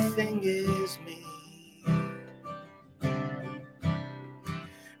everything is me.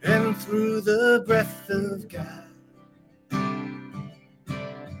 And through the breath of God,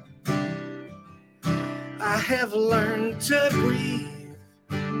 I have learned to breathe.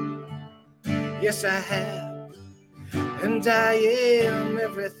 Yes, I have. And I am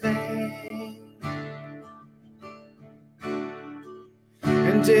everything,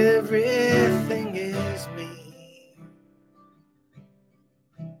 and everything is me.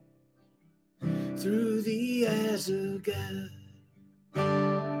 Through the eyes of God,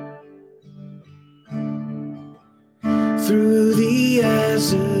 through the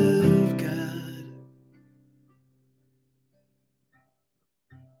eyes of God.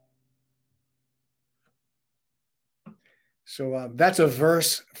 So that's a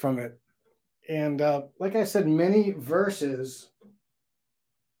verse from it. And like I said, many verses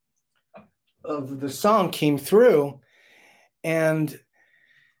of the song came through. And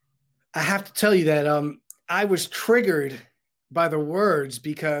I have to tell you that I was triggered by the words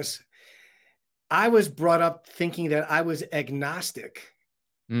because I was brought up thinking that I was agnostic.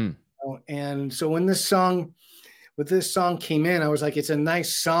 And so when this song came in, I was like, it's a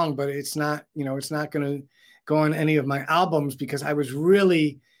nice song, but it's not, it's not going to go on any of my albums, because I was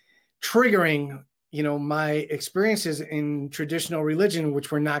really triggering, my experiences in traditional religion,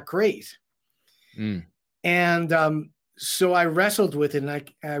 which were not great. And so I wrestled with it,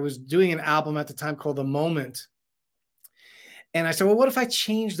 and I was doing an album at the time called The Moment. And I said, well, what if I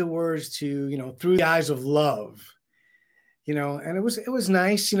change the words to, through the eyes of love, and it was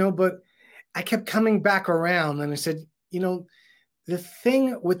nice, but I kept coming back around, and I said, the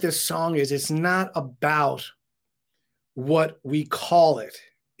thing with this song is it's not about what we call it.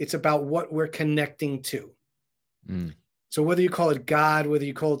 It's about what we're connecting to. So whether you call it God, whether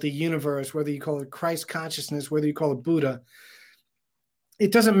you call it the universe, whether you call it Christ consciousness, whether you call it Buddha,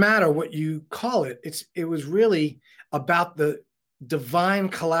 it doesn't matter what you call it. It was really about the divine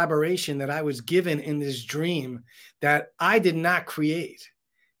collaboration that I was given in this dream that I did not create.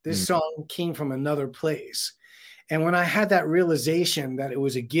 This song came from another place. And when I had that realization that it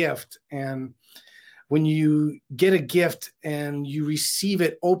was a gift, and when you get a gift and you receive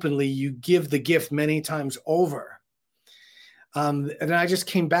it openly, you give the gift many times over. And I just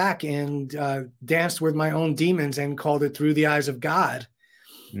came back and danced with my own demons and called it Through the Eyes of God.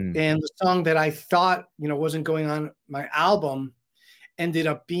 And the song that I thought, wasn't going on my album ended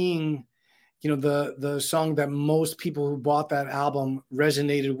up being, the song that most people who bought that album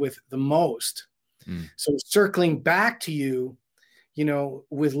resonated with the most. So circling back to you,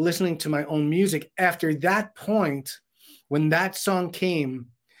 with listening to my own music, after that point, when that song came,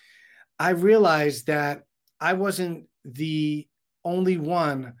 I realized that I wasn't the only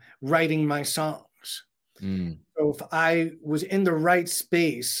one writing my songs. So if I was in the right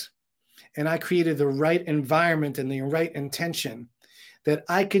space and I created the right environment and the right intention, that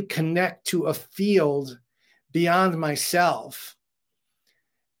I could connect to a field beyond myself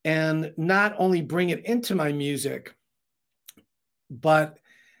and not only bring it into my music, but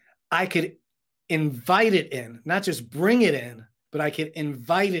I could invite it in, not just bring it in, but I could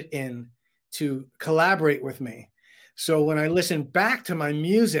invite it in to collaborate with me. So when I listen back to my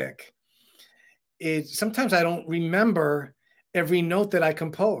music, sometimes I don't remember every note that I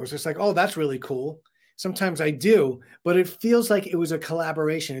compose. It's like, oh, that's really cool. Sometimes I do, but it feels like it was a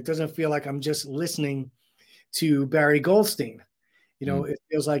collaboration. It doesn't feel like I'm just listening to Barry Goldstein. It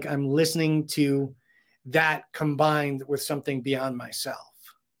feels like I'm listening to that combined with something beyond myself.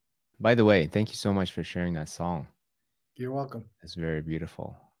 By the way, thank you so much for sharing that song. You're welcome. It's very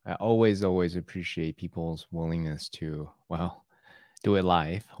beautiful. I always appreciate people's willingness to, do it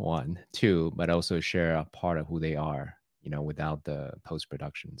live, one, two, but also share a part of who they are, without the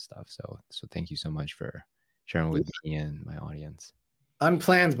post-production stuff. So thank you so much for sharing with me and my audience.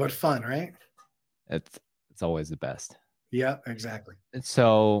 Unplanned, but fun, right? It's always the best. Yeah, exactly.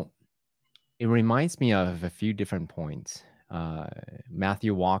 So it reminds me of a few different points.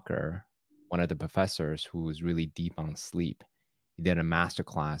 Matthew Walker, one of the professors who was really deep on sleep, he did a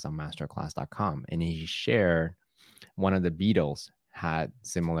masterclass on masterclass.com, and he shared one of the Beatles had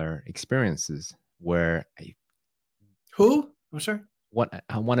similar experiences where Who? I'm sorry.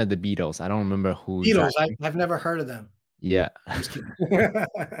 one of the Beatles. I don't remember who Beatles, exactly. I've never heard of them. Yeah. Just kidding.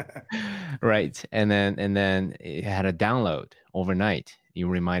 Right. And then it had a download overnight. You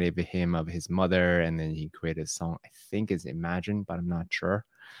reminded him of his mother, and then he created a song. I think it's Imagine, but I'm not sure.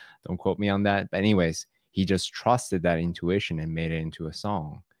 Don't quote me on that. But anyways, he just trusted that intuition and made it into a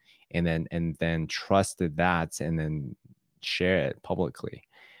song, and then trusted that, and then share it publicly.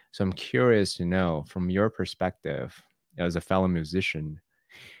 So I'm curious to know, from your perspective as a fellow musician,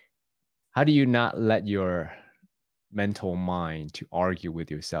 how do you not let your mental mind to argue with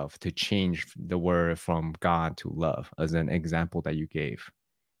yourself to change the word from God to love, as an example that you gave?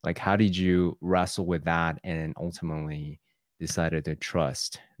 Like, how did you wrestle with that and ultimately decided to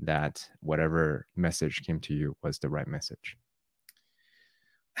trust that whatever message came to you was the right message?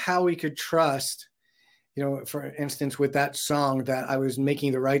 How we could trust, for instance, with that song, that I was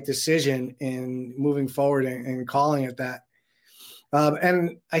making the right decision in moving forward and calling it that.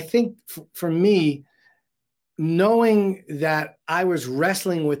 And I think for me, knowing that I was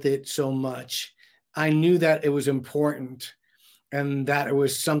wrestling with it so much, I knew that it was important and that it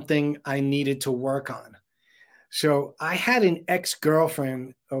was something I needed to work on. So I had an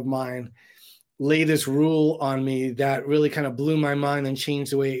ex-girlfriend of mine lay this rule on me that really kind of blew my mind and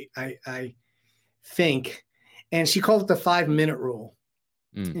changed the way I think. And she called it the 5-minute rule.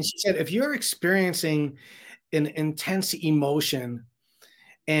 Mm. And she said, if you're experiencing an intense emotion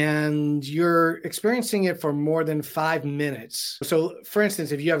and you're experiencing it for more than 5 minutes. So, for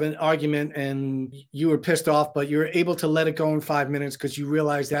instance, if you have an argument and you were pissed off, but you're able to let it go in 5 minutes because you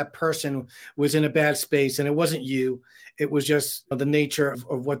realize that person was in a bad space and it wasn't you, it was just the nature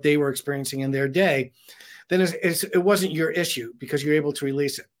of what they were experiencing in their day, then it wasn't your issue because you're able to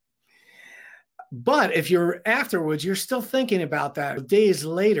release it. But if you're afterwards, you're still thinking about that days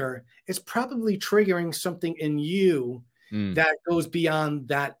later, it's probably triggering something in you Mm. that goes beyond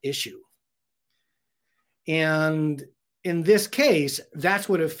that issue. And in this case, that's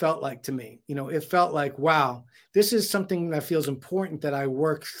what it felt like to me. It felt like, wow, this is something that feels important that I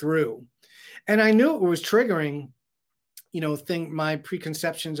work through. And I knew it was triggering, my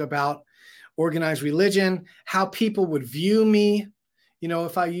preconceptions about organized religion, how people would view me,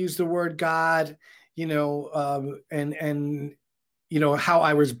 if I use the word God, and how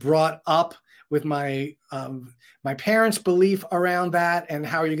I was brought up with my parents' belief around that, and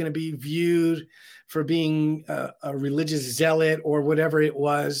how you're going to be viewed for being a religious zealot or whatever it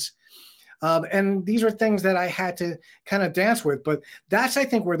was. And these are things that I had to kind of dance with. But that's, I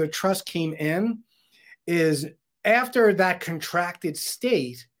think, where the trust came in, is after that contracted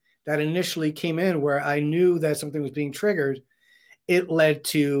state that initially came in, where I knew that something was being triggered, it led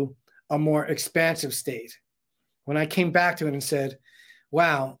to a more expansive state. When I came back to it and said,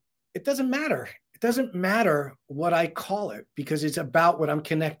 wow, it doesn't matter. It doesn't matter what I call it because it's about what I'm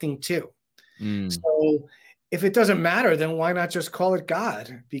connecting to. Mm. So if it doesn't matter, then why not just call it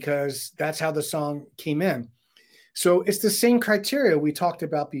God? Because that's how the song came in. So it's the same criteria we talked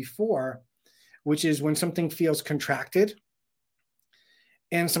about before, which is when something feels contracted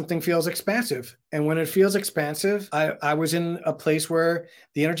and something feels expansive. And when it feels expansive, I was in a place where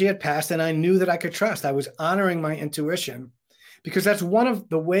the energy had passed and I knew that I could trust. I was honoring my intuition, because that's one of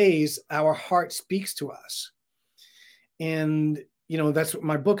the ways our heart speaks to us. And, that's what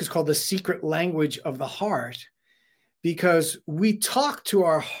my book is called, The Secret Language of the Heart, because we talk to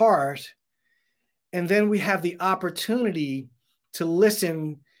our heart and then we have the opportunity to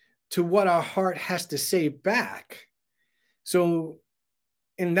listen to what our heart has to say back. So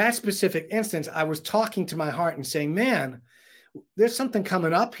in that specific instance, I was talking to my heart and saying, man, there's something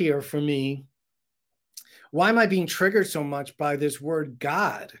coming up here for me. Why am I being triggered so much by this word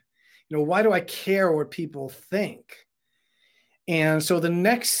God? Why do I care what people think? And so the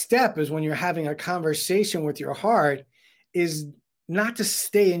next step is, when you're having a conversation with your heart, is not to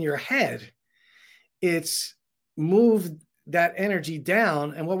stay in your head. It's move that energy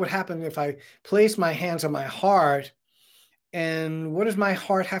down. And what would happen if I place my hands on my heart? And what does my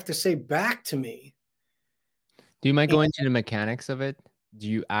heart have to say back to me? Do you mind going into the mechanics of it? Do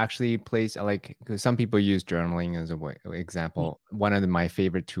you actually place, like, because some people use journaling as an example. One of my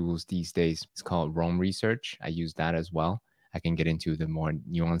favorite tools these days is called Roam Research. I use that as well. I can get into the more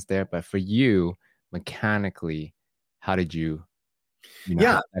nuance there. But for you, mechanically, how did you, have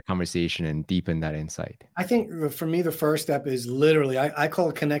that conversation and deepen that insight? I think for me, the first step is literally, I call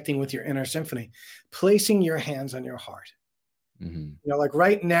it connecting with your inner symphony, placing your hands on your heart. Mm-hmm. Like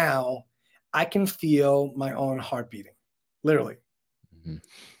right now, I can feel my own heart beating, literally. Mm-hmm.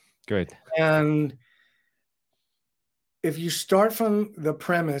 Good. And if you start from the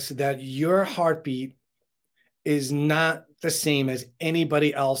premise that your heartbeat is not the same as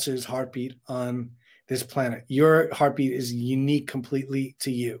anybody else's heartbeat on this planet. Your heartbeat is unique completely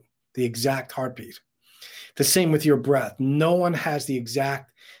to you, the exact heartbeat. The same with your breath. No one has the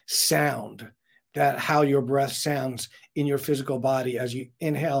exact sound that how your breath sounds in your physical body as you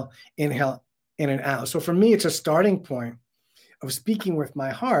inhale in and out. So for me, it's a starting point of speaking with my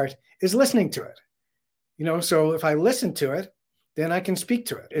heart is listening to it. So if I listen to it, then I can speak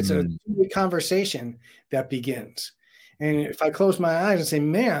to it. It's a conversation that begins. And if I close my eyes and say,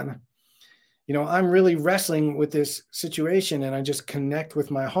 man, I'm really wrestling with this situation, and I just connect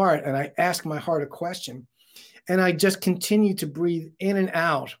with my heart and I ask my heart a question, and I just continue to breathe in and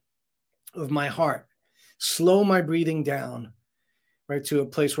out of my heart, slow my breathing down, right, to a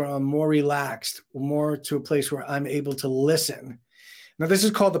place where I'm more relaxed, more to a place where I'm able to listen. Now, this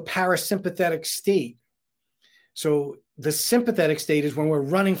is called the parasympathetic state. So the sympathetic state is when we're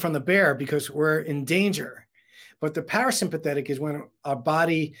running from the bear because we're in danger. But the parasympathetic is when our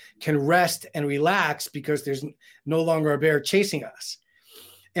body can rest and relax because there's no longer a bear chasing us.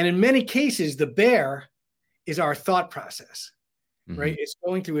 And in many cases, the bear is our thought process, right? It's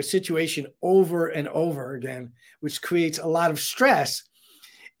going through a situation over and over again, which creates a lot of stress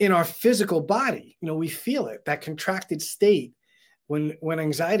in our physical body. We feel it, that contracted state when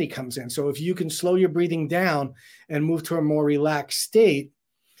anxiety comes in. So if you can slow your breathing down and move to a more relaxed state,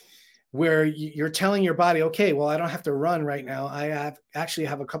 where you're telling your body, okay, well, I don't have to run right now. I actually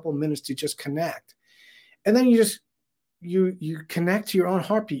have a couple of minutes to just connect. And then you connect to your own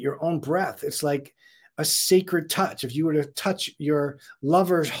heartbeat, your own breath. It's like a sacred touch. If you were to touch your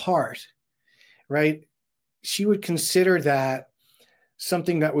lover's heart, right, she would consider that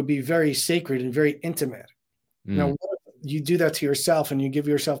something that would be very sacred and very intimate. Now, what if you do that to yourself and you give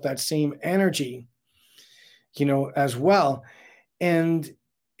yourself that same energy, as well? And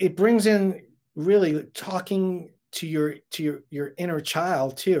it brings in really talking to your inner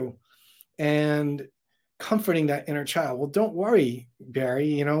child too, and comforting that inner child. Well, don't worry, Barry.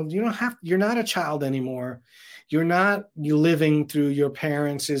 You're not a child anymore. You're not living through your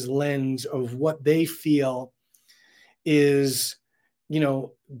parents' lens of what they feel is,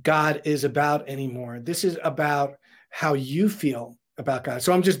 God is about anymore. This is about how you feel about God.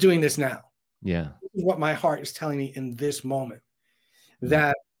 So I'm just doing this now. Yeah. This is what my heart is telling me in this moment.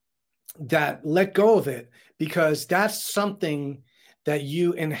 That let go of it, because that's something that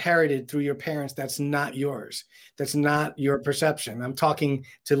you inherited through your parents. That's not yours. That's not your perception. I'm talking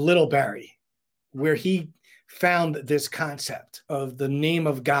to little Barry, where he found this concept of the name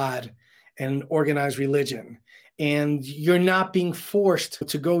of God and organized religion. And you're not being forced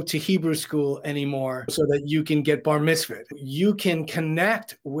to go to Hebrew school anymore so that you can get bar mitzvah. You can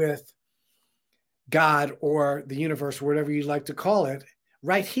connect with God or the universe, whatever you like to call it,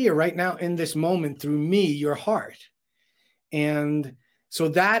 right here, right now, in this moment, through me, your heart. And so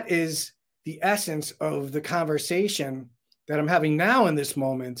that is the essence of the conversation that I'm having now in this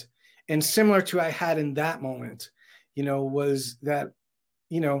moment. And similar to I had in that moment, was that,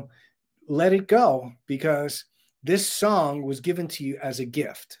 let it go, because this song was given to you as a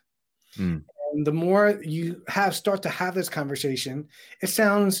gift. And the more you start to have this conversation, it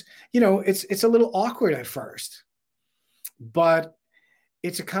sounds, it's a little awkward at first, but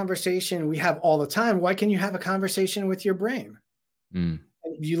it's a conversation we have all the time. Why can you have a conversation with your brain?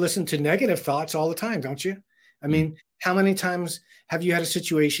 You listen to negative thoughts all the time, don't you? I mean, how many times have you had a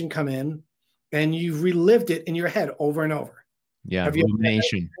situation come in and you've relived it in your head over and over? Yeah,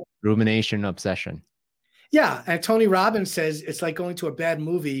 rumination, obsession. Yeah, and Tony Robbins says it's like going to a bad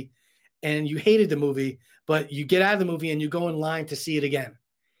movie and you hated the movie, but you get out of the movie and you go in line to see it again,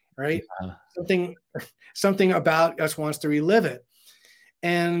 right? Yeah. Something about us wants to relive it.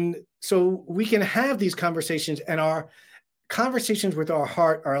 And so we can have these conversations, and our conversations with our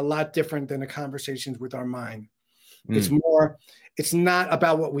heart are a lot different than the conversations with our mind. It's not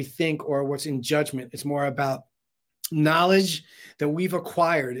about what we think or what's in judgment. It's more about knowledge that we've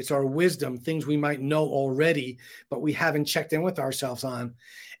acquired. It's our wisdom, things we might know already, but we haven't checked in with ourselves on.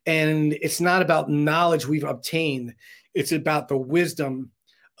 And it's not about knowledge we've obtained. It's about the wisdom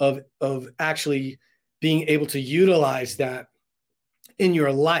of actually being able to utilize that in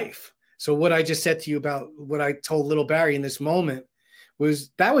your life. So what I just said to you about what I told little Barry in this moment was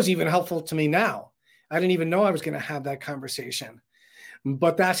even helpful to me now. I didn't even know I was going to have that conversation,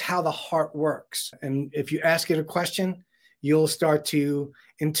 but that's how the heart works. And if you ask it a question, you'll start to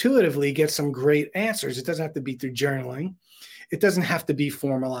intuitively get some great answers. It doesn't have to be through journaling. It doesn't have to be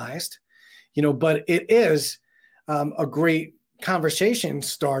formalized, but it is a great conversation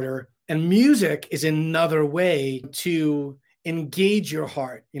starter. And music is another way to engage your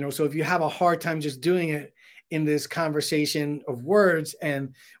heart. So if you have a hard time just doing it in this conversation of words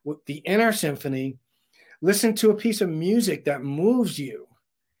and with the inner symphony, listen to a piece of music that moves you.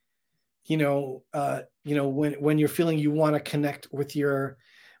 When you're feeling you want to connect with your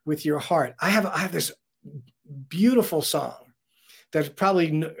heart. I have this beautiful song that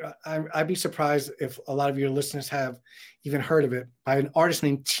probably I'd be surprised if a lot of your listeners have even heard of it, by an artist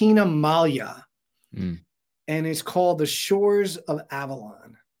named Tina Malia. And it's called The Shores of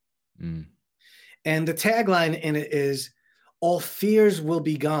Avalon. And the tagline in it is, all fears will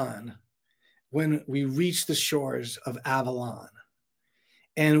be gone when we reach the shores of Avalon.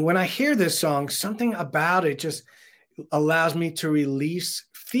 And when I hear this song, something about it just allows me to release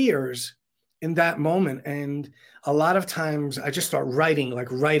fears in that moment. And a lot of times I just start writing like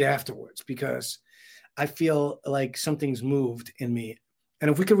right afterwards, because I feel like something's moved in me. And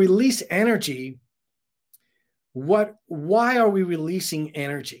if we could release energy, why are we releasing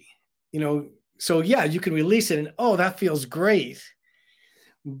energy? So yeah, you can release it and, oh, that feels great,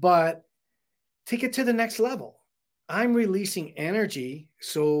 but take it to the next level. I'm releasing energy.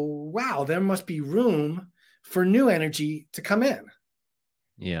 So, wow, there must be room for new energy to come in.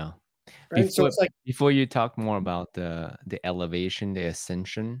 Yeah. Right. So it's like, before you talk more about the elevation, the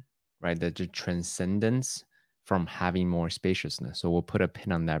ascension, right? The transcendence from having more spaciousness. So we'll put a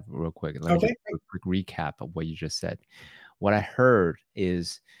pin on that real quick. Let me just do a quick recap of what you just said. What I heard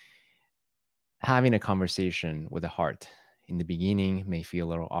is having a conversation with the heart. In the beginning may feel a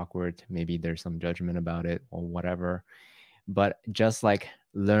little awkward. Maybe there's some judgment about it or whatever. But just like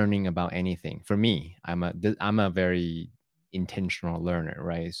learning about anything, for me, I'm a very intentional learner,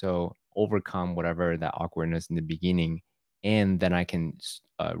 right? So overcome whatever that awkwardness in the beginning, and then I can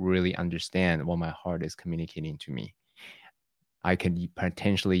really understand what my heart is communicating to me. I could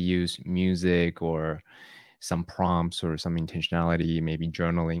potentially use music or some prompts or some intentionality, maybe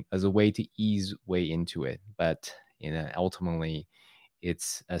journaling, as a way to ease way into it. But ultimately,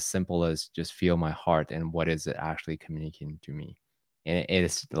 it's as simple as just feel my heart and what is it actually communicating to me. And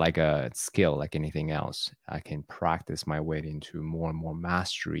it's like a skill, like anything else. I can practice my way into more and more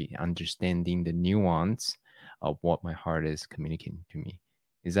mastery, understanding the nuance of what my heart is communicating to me.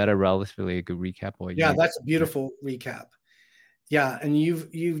 Is that a relatively good recap? Yeah, that's a beautiful recap. Yeah, and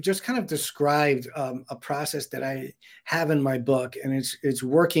you've just kind of described a process that I have in my book, and it's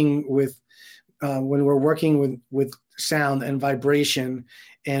working with when we're working with sound and vibration,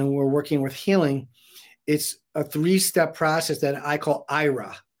 and we're working with healing. It's a 3-step process that I call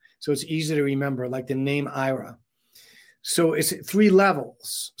IRA. So it's easy to remember, like the name IRA. So it's 3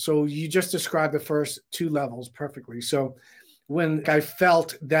 levels. So you just described the first 2 levels perfectly. So when I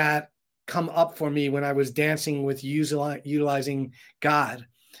felt that come up for me when I was dancing with utilizing God,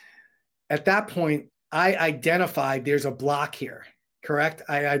 at that point, I identified there's a block here, correct?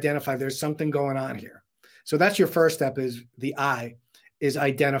 I identified there's something going on here. So that's your first step, is the I, is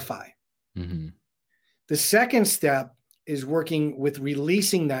identify. Mm-hmm. The second step is working with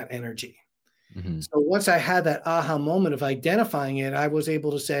releasing that energy. Mm-hmm. So once I had that aha moment of identifying it, I was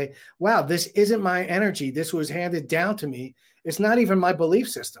able to say, wow, this isn't my energy. This was handed down to me. It's not even my belief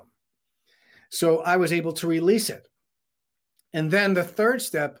system. So I was able to release it. And then the third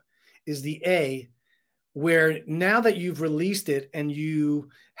step is the A, where now that you've released it and you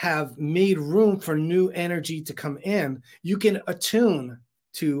have made room for new energy to come in, you can attune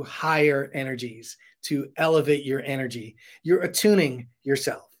to higher energies, to elevate your energy. You're attuning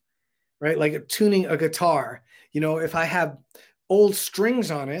yourself, right? Like attuning a guitar. If I have old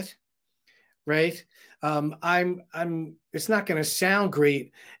strings on it, right? It's not going to sound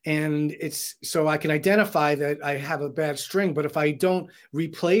great. And so I can identify that I have a bad string, but if I don't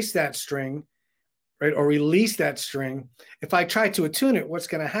replace that string, right, or release that string, if I try to attune it, what's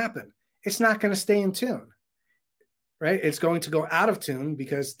going to happen? It's not going to stay in tune, right? It's going to go out of tune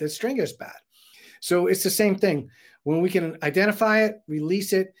because the string is bad. So it's the same thing. When we can identify it,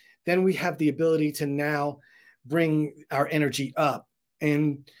 release it, then we have the ability to now bring our energy up.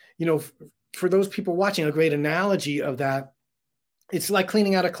 And, for those people watching, a great analogy of that, it's like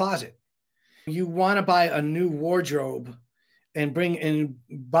cleaning out a closet. You want to buy a new wardrobe and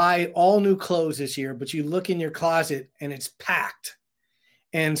buy all new clothes this year, but you look in your closet and it's packed.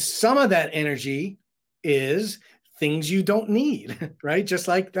 And some of that energy is things you don't need, right? Just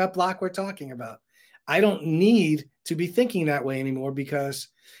like that block we're talking about. I don't need to be thinking that way anymore because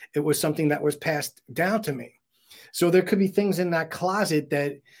it was something that was passed down to me. So there could be things in that closet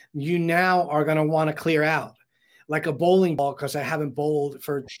that you now are going to want to clear out, like a bowling ball, because I haven't bowled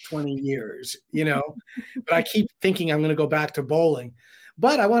for 20 years, but I keep thinking I'm going to go back to bowling,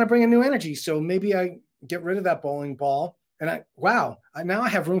 but I want to bring a new energy. So maybe I get rid of that bowling ball and now I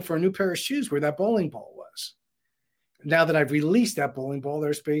have room for a new pair of shoes where that bowling ball was. Now that I've released that bowling ball,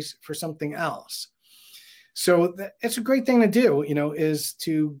 there's space for something else. So it's a great thing to do, is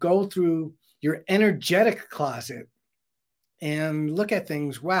to go through your energetic closet and look at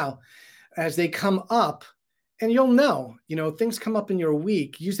things, wow, as they come up. And you'll know, things come up in your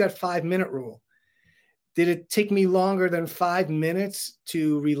week. Use that 5-minute rule. Did it take me longer than 5 minutes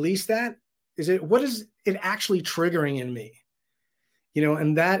to release that? What is it actually triggering in me?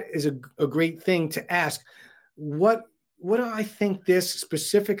 And that is a great thing to ask. What do I think this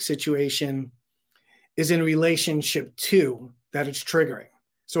specific situation is in relationship to that it's triggering?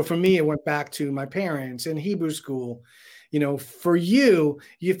 So for me, it went back to my parents in Hebrew school. For you,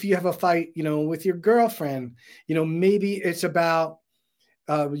 if you have a fight, with your girlfriend, maybe it's about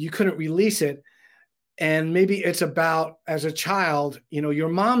you couldn't release it. And maybe it's about, as a child, your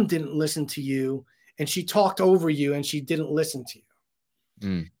mom didn't listen to you and she talked over you and she didn't listen to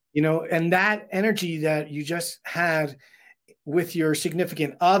you. And that energy that you just had with your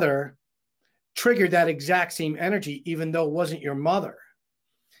significant other triggered that exact same energy, even though it wasn't your mother.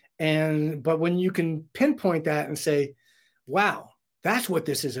 But when you can pinpoint that and say, wow, that's what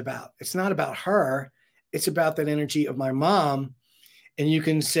this is about. It's not about her. It's about that energy of my mom. And you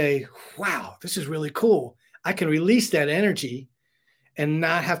can say, wow, this is really cool. I can release that energy and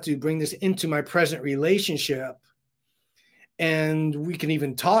not have to bring this into my present relationship. And we can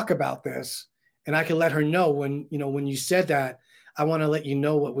even talk about this. And I can let her know when you said that, I want to let you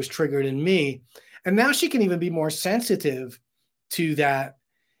know what was triggered in me. And now she can even be more sensitive to that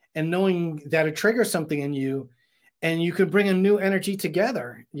and knowing that it triggers something in you, and you can bring a new energy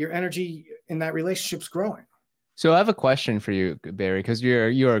together. Your energy in that relationship's growing. So I have a question for you, Barry, because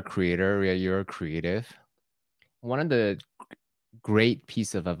you're a creator, you're a creative. One of the great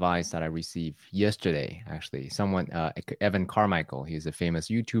piece of advice that I received yesterday, actually, someone, Evan Carmichael, he's a famous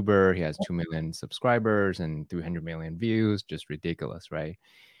YouTuber. He has 2 million subscribers and 300 million views, just ridiculous, right?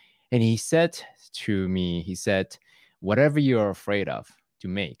 And he said to me, whatever you're afraid of to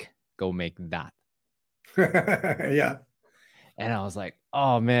make, go make that. Yeah. And I was like,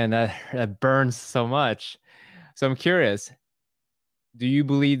 oh man, that burns so much. So I'm curious, do you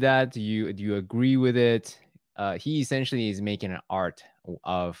believe that? Do you agree with it? He essentially is making an art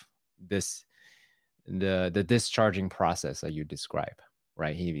of this, the discharging process that you describe,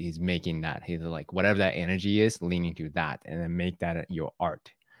 right? He's making that. He's like, whatever that energy is, leaning to that, and then make that your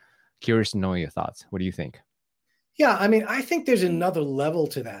art. Curious to know your thoughts. What do you think? Yeah, I mean, I think there's another level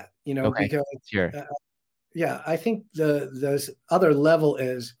to that, Okay, because sure. Yeah, I think the other level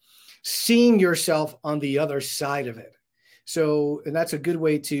is seeing yourself on the other side of it. So, and that's a good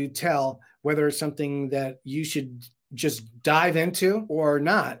way to tell whether it's something that you should just dive into or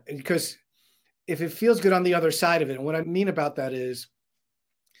not. Because if it feels good on the other side of it, and what I mean about that is,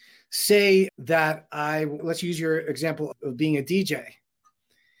 say that let's use your example of being a DJ.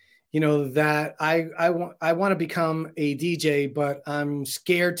 That I want to become a DJ, but I'm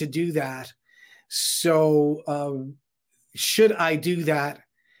scared to do that. So should I do that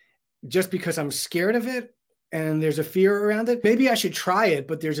just because I'm scared of it and there's a fear around it? Maybe I should try it,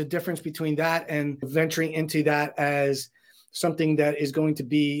 but there's a difference between that and venturing into that as something that is going to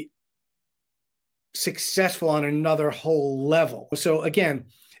be successful on another whole level. So again,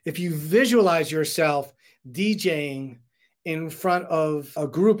 if you visualize yourself DJing in front of a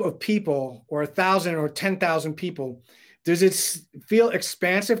group of people or 1,000 or 10,000 people, does it feel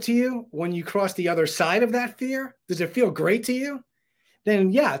expansive to you when you cross the other side of that fear? Does it feel great to you?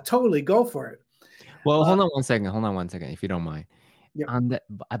 Then yeah, totally go for it. Well, hold on one second, if you don't mind. Yeah.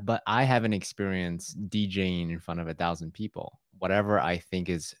 But I haven't experienced DJing in front of 1,000 people. Whatever I think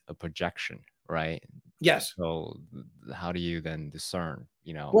is a projection, right? Yes. So how do you then discern,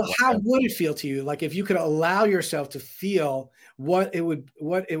 Well, how would it feel to you? Like if you could allow yourself to feel what it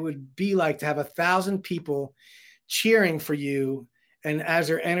would be like to have 1,000 people cheering for you, and as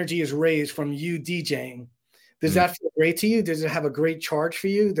their energy is raised from you DJing, does that feel great to you? Does it have a great charge for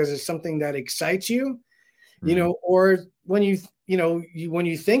you? Does it something that excites you? Or when when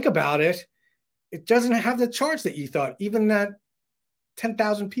you think about it, it doesn't have the charge that you thought. Even that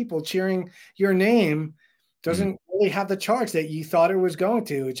 10,000 people cheering your name doesn't really have the charge that you thought it was going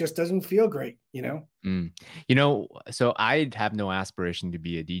to. It just doesn't feel great, So I'd have no aspiration to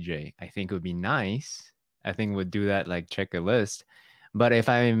be a DJ. I think it would be nice. I think we'd do that, like check a list. But if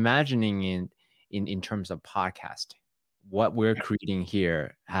I'm imagining in terms of podcast, what we're creating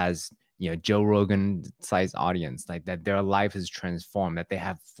here has, Joe Rogan sized audience, like that their life is transformed, that they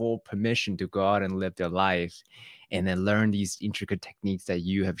have full permission to go out and live their life and then learn these intricate techniques that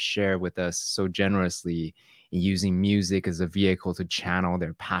you have shared with us so generously, in using music as a vehicle to channel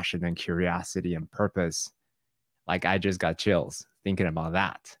their passion and curiosity and purpose. Like I just got chills thinking about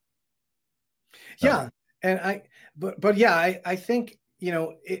that. So, Yeah. And but yeah, I think,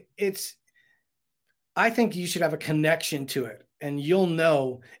 I think you should have a connection to it, and you'll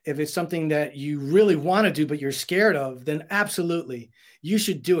know if it's something that you really want to do, but you're scared of, then absolutely you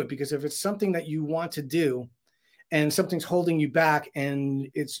should do it. Because if it's something that you want to do and something's holding you back and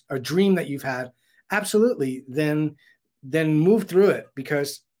it's a dream that you've had, absolutely, then move through it,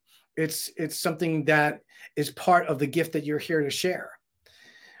 because it's something that is part of the gift that you're here to share.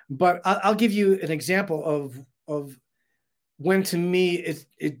 But I'll give you an example of when, to me,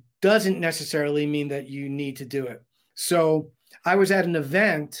 it doesn't necessarily mean that you need to do it. So I was at an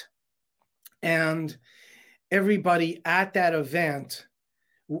event, and everybody at that event,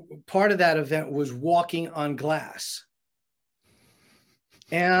 part of that event was walking on glass.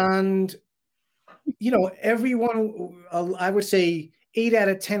 And, everyone, I would say 8 out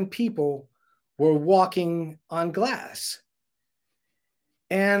of 10 people were walking on glass.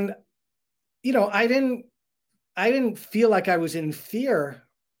 And, I didn't feel like I was in fear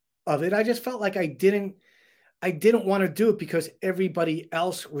of it. I just felt like I didn't want to do it because everybody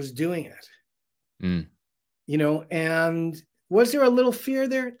else was doing it. mm. And was there a little fear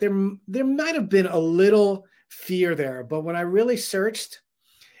there? There might have been a little fear there, but when I really searched,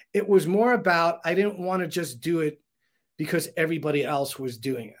 it was more about, I didn't want to just do it because everybody else was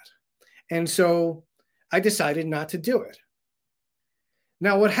doing it. And so I decided not to do it.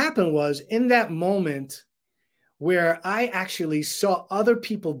 Now, what happened was, in that moment where I actually saw other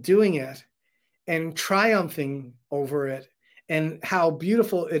people doing it and triumphing over it, and how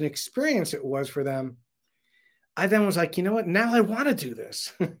beautiful an experience it was for them, I then was like, you know what? Now I want to do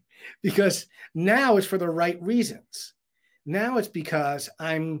this because now it's for the right reasons. Now it's because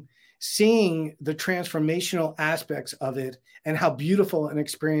I'm seeing the transformational aspects of it and how beautiful an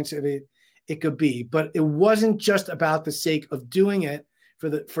experience of it could be. But it wasn't just about the sake of doing it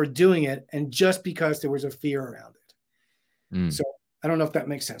for doing it, and just because there was a fear around it. Mm. So I don't know if that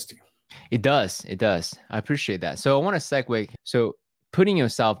makes sense to you. It does. It does. I appreciate that. So I want to segue. So putting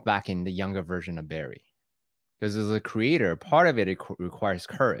yourself back in the younger version of Barry, because as a creator, part of it requires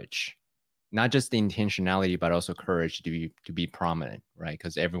courage, not just the intentionality, but also courage to be prominent, right?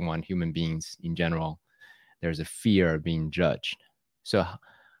 Because everyone, human beings in general, there's a fear of being judged. So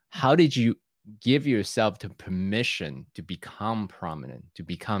how did you give yourself the permission to become prominent, to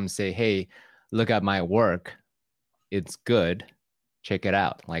become, say, hey, look at my work, it's good, check it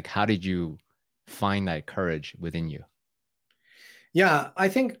out? Like, how did you find that courage within you? Yeah, I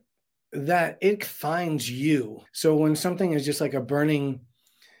think that it finds you. So when something is just like a burning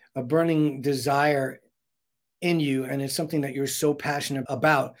desire in you, and it's something that you're so passionate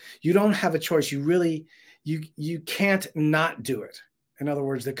about, you don't have a choice. You can't not do it. In other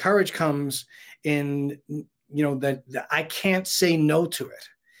words, the courage comes in, that I can't say no to it,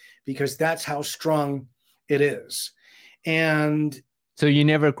 because that's how strong it is. And so you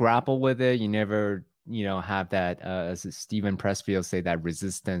never grapple with it. You never, have that, as Stephen Pressfield say, that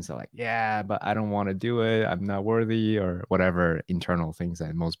resistance of like, yeah, but I don't want to do it. I'm not worthy, or whatever internal things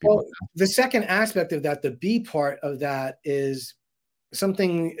that most people have. The second aspect of that, the B part of that, is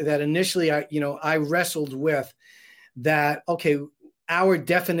something that initially I wrestled with, that, okay, our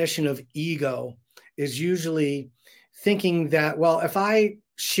definition of ego is usually thinking that, well, if I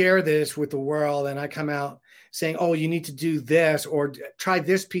share this with the world and I come out saying, oh, you need to do this, or try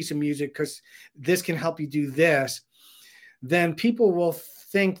this piece of music because this can help you do this, then people will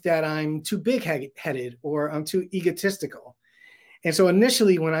think that I'm too big-headed or I'm too egotistical. And so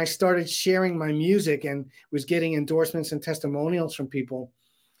initially, when I started sharing my music and was getting endorsements and testimonials from people,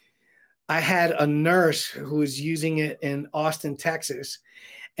 I had a nurse who was using it in Austin, Texas.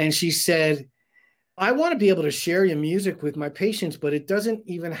 And she said, I want to be able to share your music with my patients, but it doesn't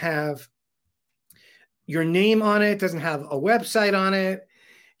even have your name on it. It doesn't have a website on it.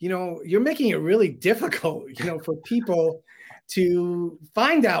 You're making it really difficult, for people to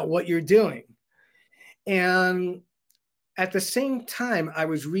find out what you're doing. And at the same time, I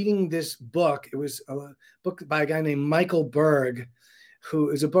was reading this book. It was a book by a guy named Michael Berg,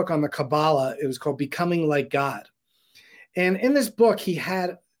 who is a book on the Kabbalah. It was called Becoming Like God. And in this book, he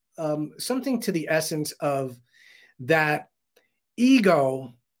had something to the essence of that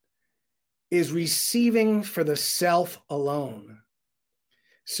ego is receiving for the self alone.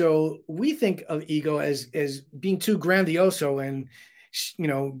 So we think of ego as being too grandioso and,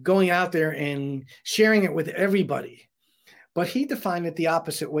 going out there and sharing it with everybody. But he defined it the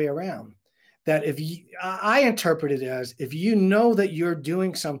opposite way around. That I interpret it as, if you know that you're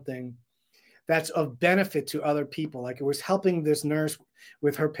doing something that's of benefit to other people. Like it was helping this nurse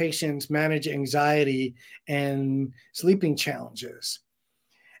with her patients manage anxiety and sleeping challenges.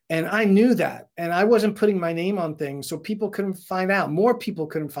 And I knew that, and I wasn't putting my name on things, so people couldn't find out. More people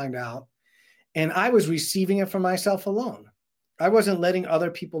couldn't find out. And I was receiving it for myself alone. I wasn't letting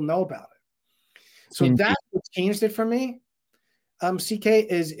other people know about it. So that's what changed it for me. CK,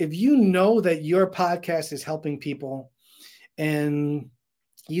 is if you know that your podcast is helping people and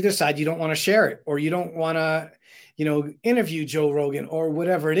you decide you don't want to share it, or you don't want to, interview Joe Rogan or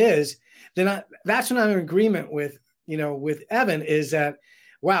whatever it is, then that's when I'm in agreement with Evan, is that,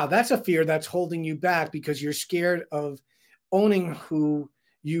 wow, that's a fear that's holding you back because you're scared of owning who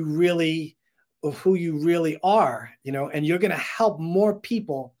you really are, and you're going to help more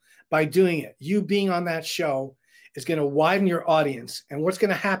people by doing it. You being on that show is going to widen your audience. And what's going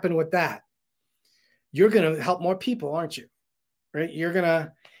to happen with that? You're going to help more people, aren't you? Right? You're going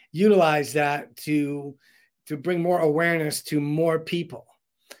to utilize that to bring more awareness to more people.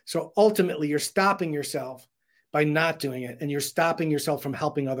 So ultimately, you're stopping yourself by not doing it, and you're stopping yourself from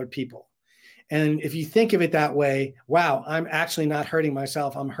helping other people. And if you think of it that way, wow, I'm actually not hurting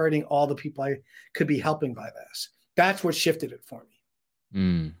myself. I'm hurting all the people I could be helping by this. That's what shifted it for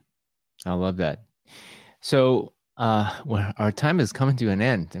me. I love that. So well, our time is coming to an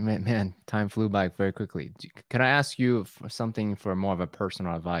end. Man, time flew by very quickly. Can I ask you for something for more of a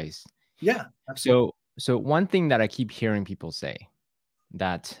personal advice? Yeah, absolutely. So one thing that I keep hearing people say,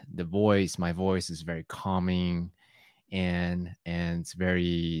 that my voice is very calming and it's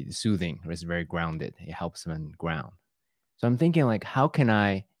very soothing. It's very grounded. It helps them ground. So I'm thinking, like, how can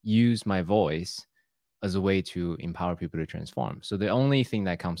I use my voice as a way to empower people to transform? So the only thing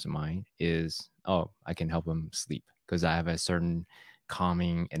that comes to mind is, I can help them sleep because I have a certain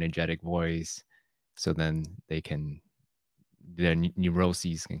calming, energetic voice. So then their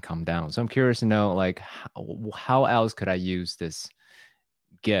neuroses can come down. So I'm curious to know, like, how else could I use this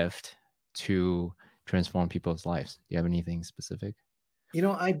gift to transform people's lives? Do you have anything specific?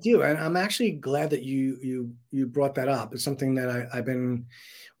 I do, and I'm actually glad that you brought that up. It's something that I've been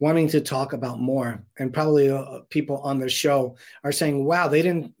wanting to talk about more, and probably people on the show are saying, "Wow,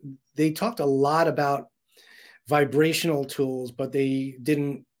 they talked a lot about vibrational tools, but they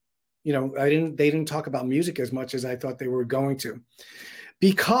didn't, they didn't talk about music as much as I thought they were going to,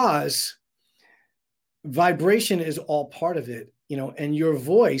 because vibration is all part of it, and your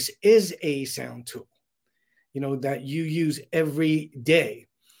voice is a sound tool, that you use every day.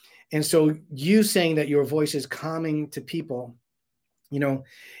 And so you saying that your voice is calming to people,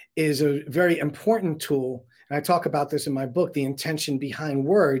 is a very important tool. And I talk about this in my book, the intention behind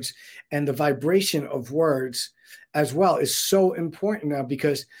words and the vibration of words as well is so important now,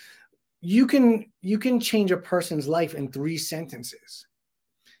 because you can change a person's life in 3 sentences,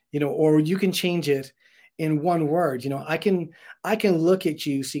 or you can change it in 1 word. I can look at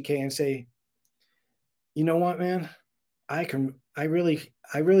you, CK, and say, you know what, man, I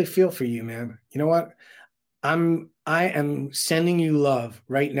really feel for you, man. You know what? I am sending you love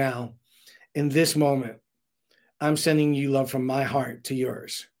right now in this moment. I'm sending you love from my heart to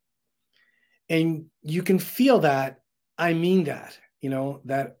yours. And you can feel that I mean that,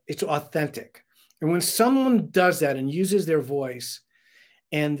 that it's authentic. And when someone does that and uses their voice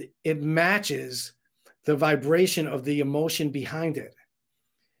and it matches the vibration of the emotion behind it,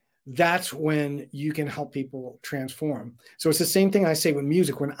 that's when you can help people transform. So it's the same thing I say with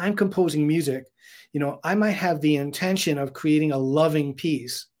music. When I'm composing music, I might have the intention of creating a loving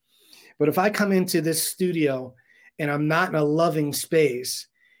piece. But if I come into this studio and I'm not in a loving space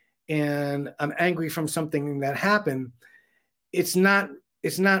and I'm angry from something that happened, it's not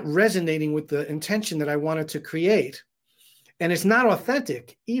resonating with the intention that I wanted to create. And it's not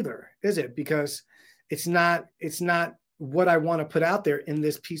authentic either, is it? Because it's not what I want to put out there in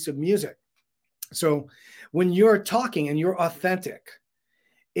this piece of music. So when you're talking and you're authentic,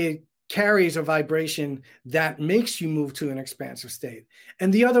 it carries a vibration that makes you move to an expansive state.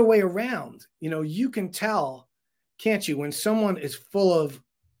 And the other way around, you can tell, can't you, when someone is full of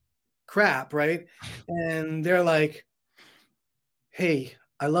crap, right? And they're like, hey,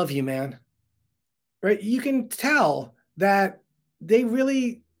 I love you, man. Right? You can tell that they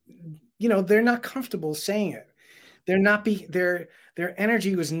really, they're not comfortable saying it. Their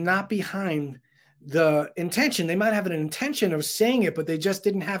energy was not behind the intention. They might have an intention of saying it, but they just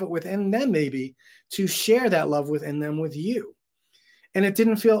didn't have it within them, maybe, to share that love within them with you. And it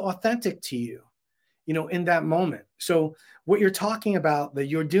didn't feel authentic to you, in that moment. So what you're talking about that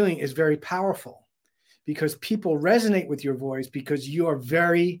you're doing is very powerful, because people resonate with your voice because you are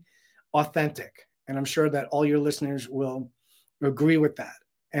very authentic. And I'm sure that all your listeners will agree with that.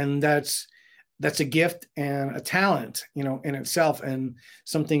 And that's that's a gift and a talent, in itself, and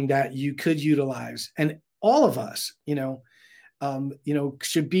something that you could utilize. And all of us,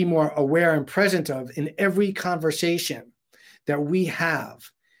 should be more aware and present of in every conversation that we have.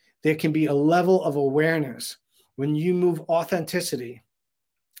 There can be a level of awareness when you move authenticity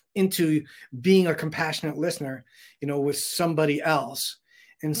into being a compassionate listener, with somebody else,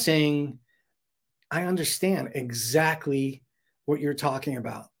 and saying, I understand exactly what you're talking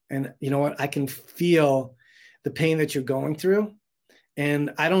about. And you know what? I can feel the pain that you're going through.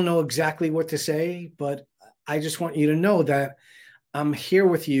 And I don't know exactly what to say, but I just want you to know that I'm here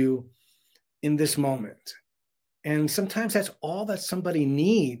with you in this moment. And sometimes that's all that somebody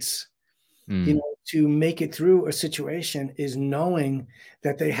needs, to make it through a situation, is knowing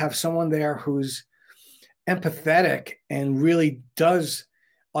that they have someone there who's empathetic and really does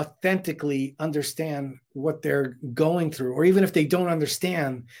authentically understand what they're going through. Or even if they don't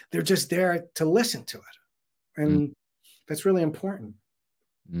understand, they're just there to listen to it. And that's really important.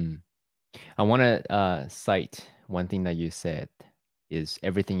 I want to cite one thing that you said is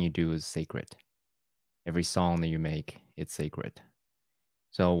everything you do is sacred. Every song that you make, it's sacred.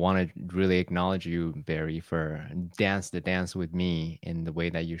 So I want to really acknowledge you, Barry, for dance with me in the way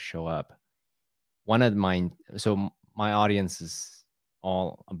that you show up. So my audience is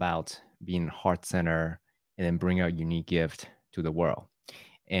all about being heart-centered and then bring a unique gift to the world.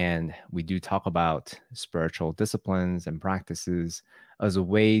 And we do talk about spiritual disciplines and practices as a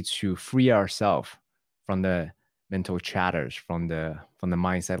way to free ourselves from the mental chatters, from the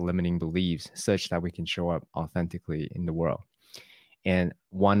mindset limiting beliefs, such that we can show up authentically in the world. And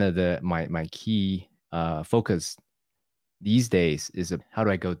one of my key focus these days is how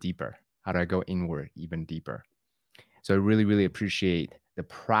do I go deeper? How do I go inward even deeper? So I really, really appreciate the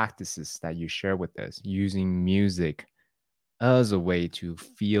practices that you share with us, using music as a way to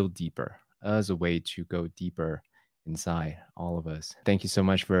feel deeper, as a way to go deeper inside all of us. Thank you so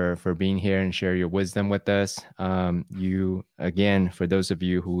much for being here and share your wisdom with us. You, again, for those of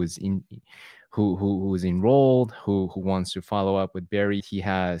you who is enrolled, who wants to follow up with Barry, he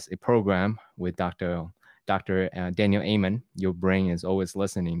has a program with Dr. Daniel Amen. Your brain is always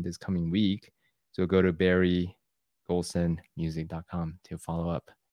listening this coming week. So go to barrygoldsonmusic.com to follow up.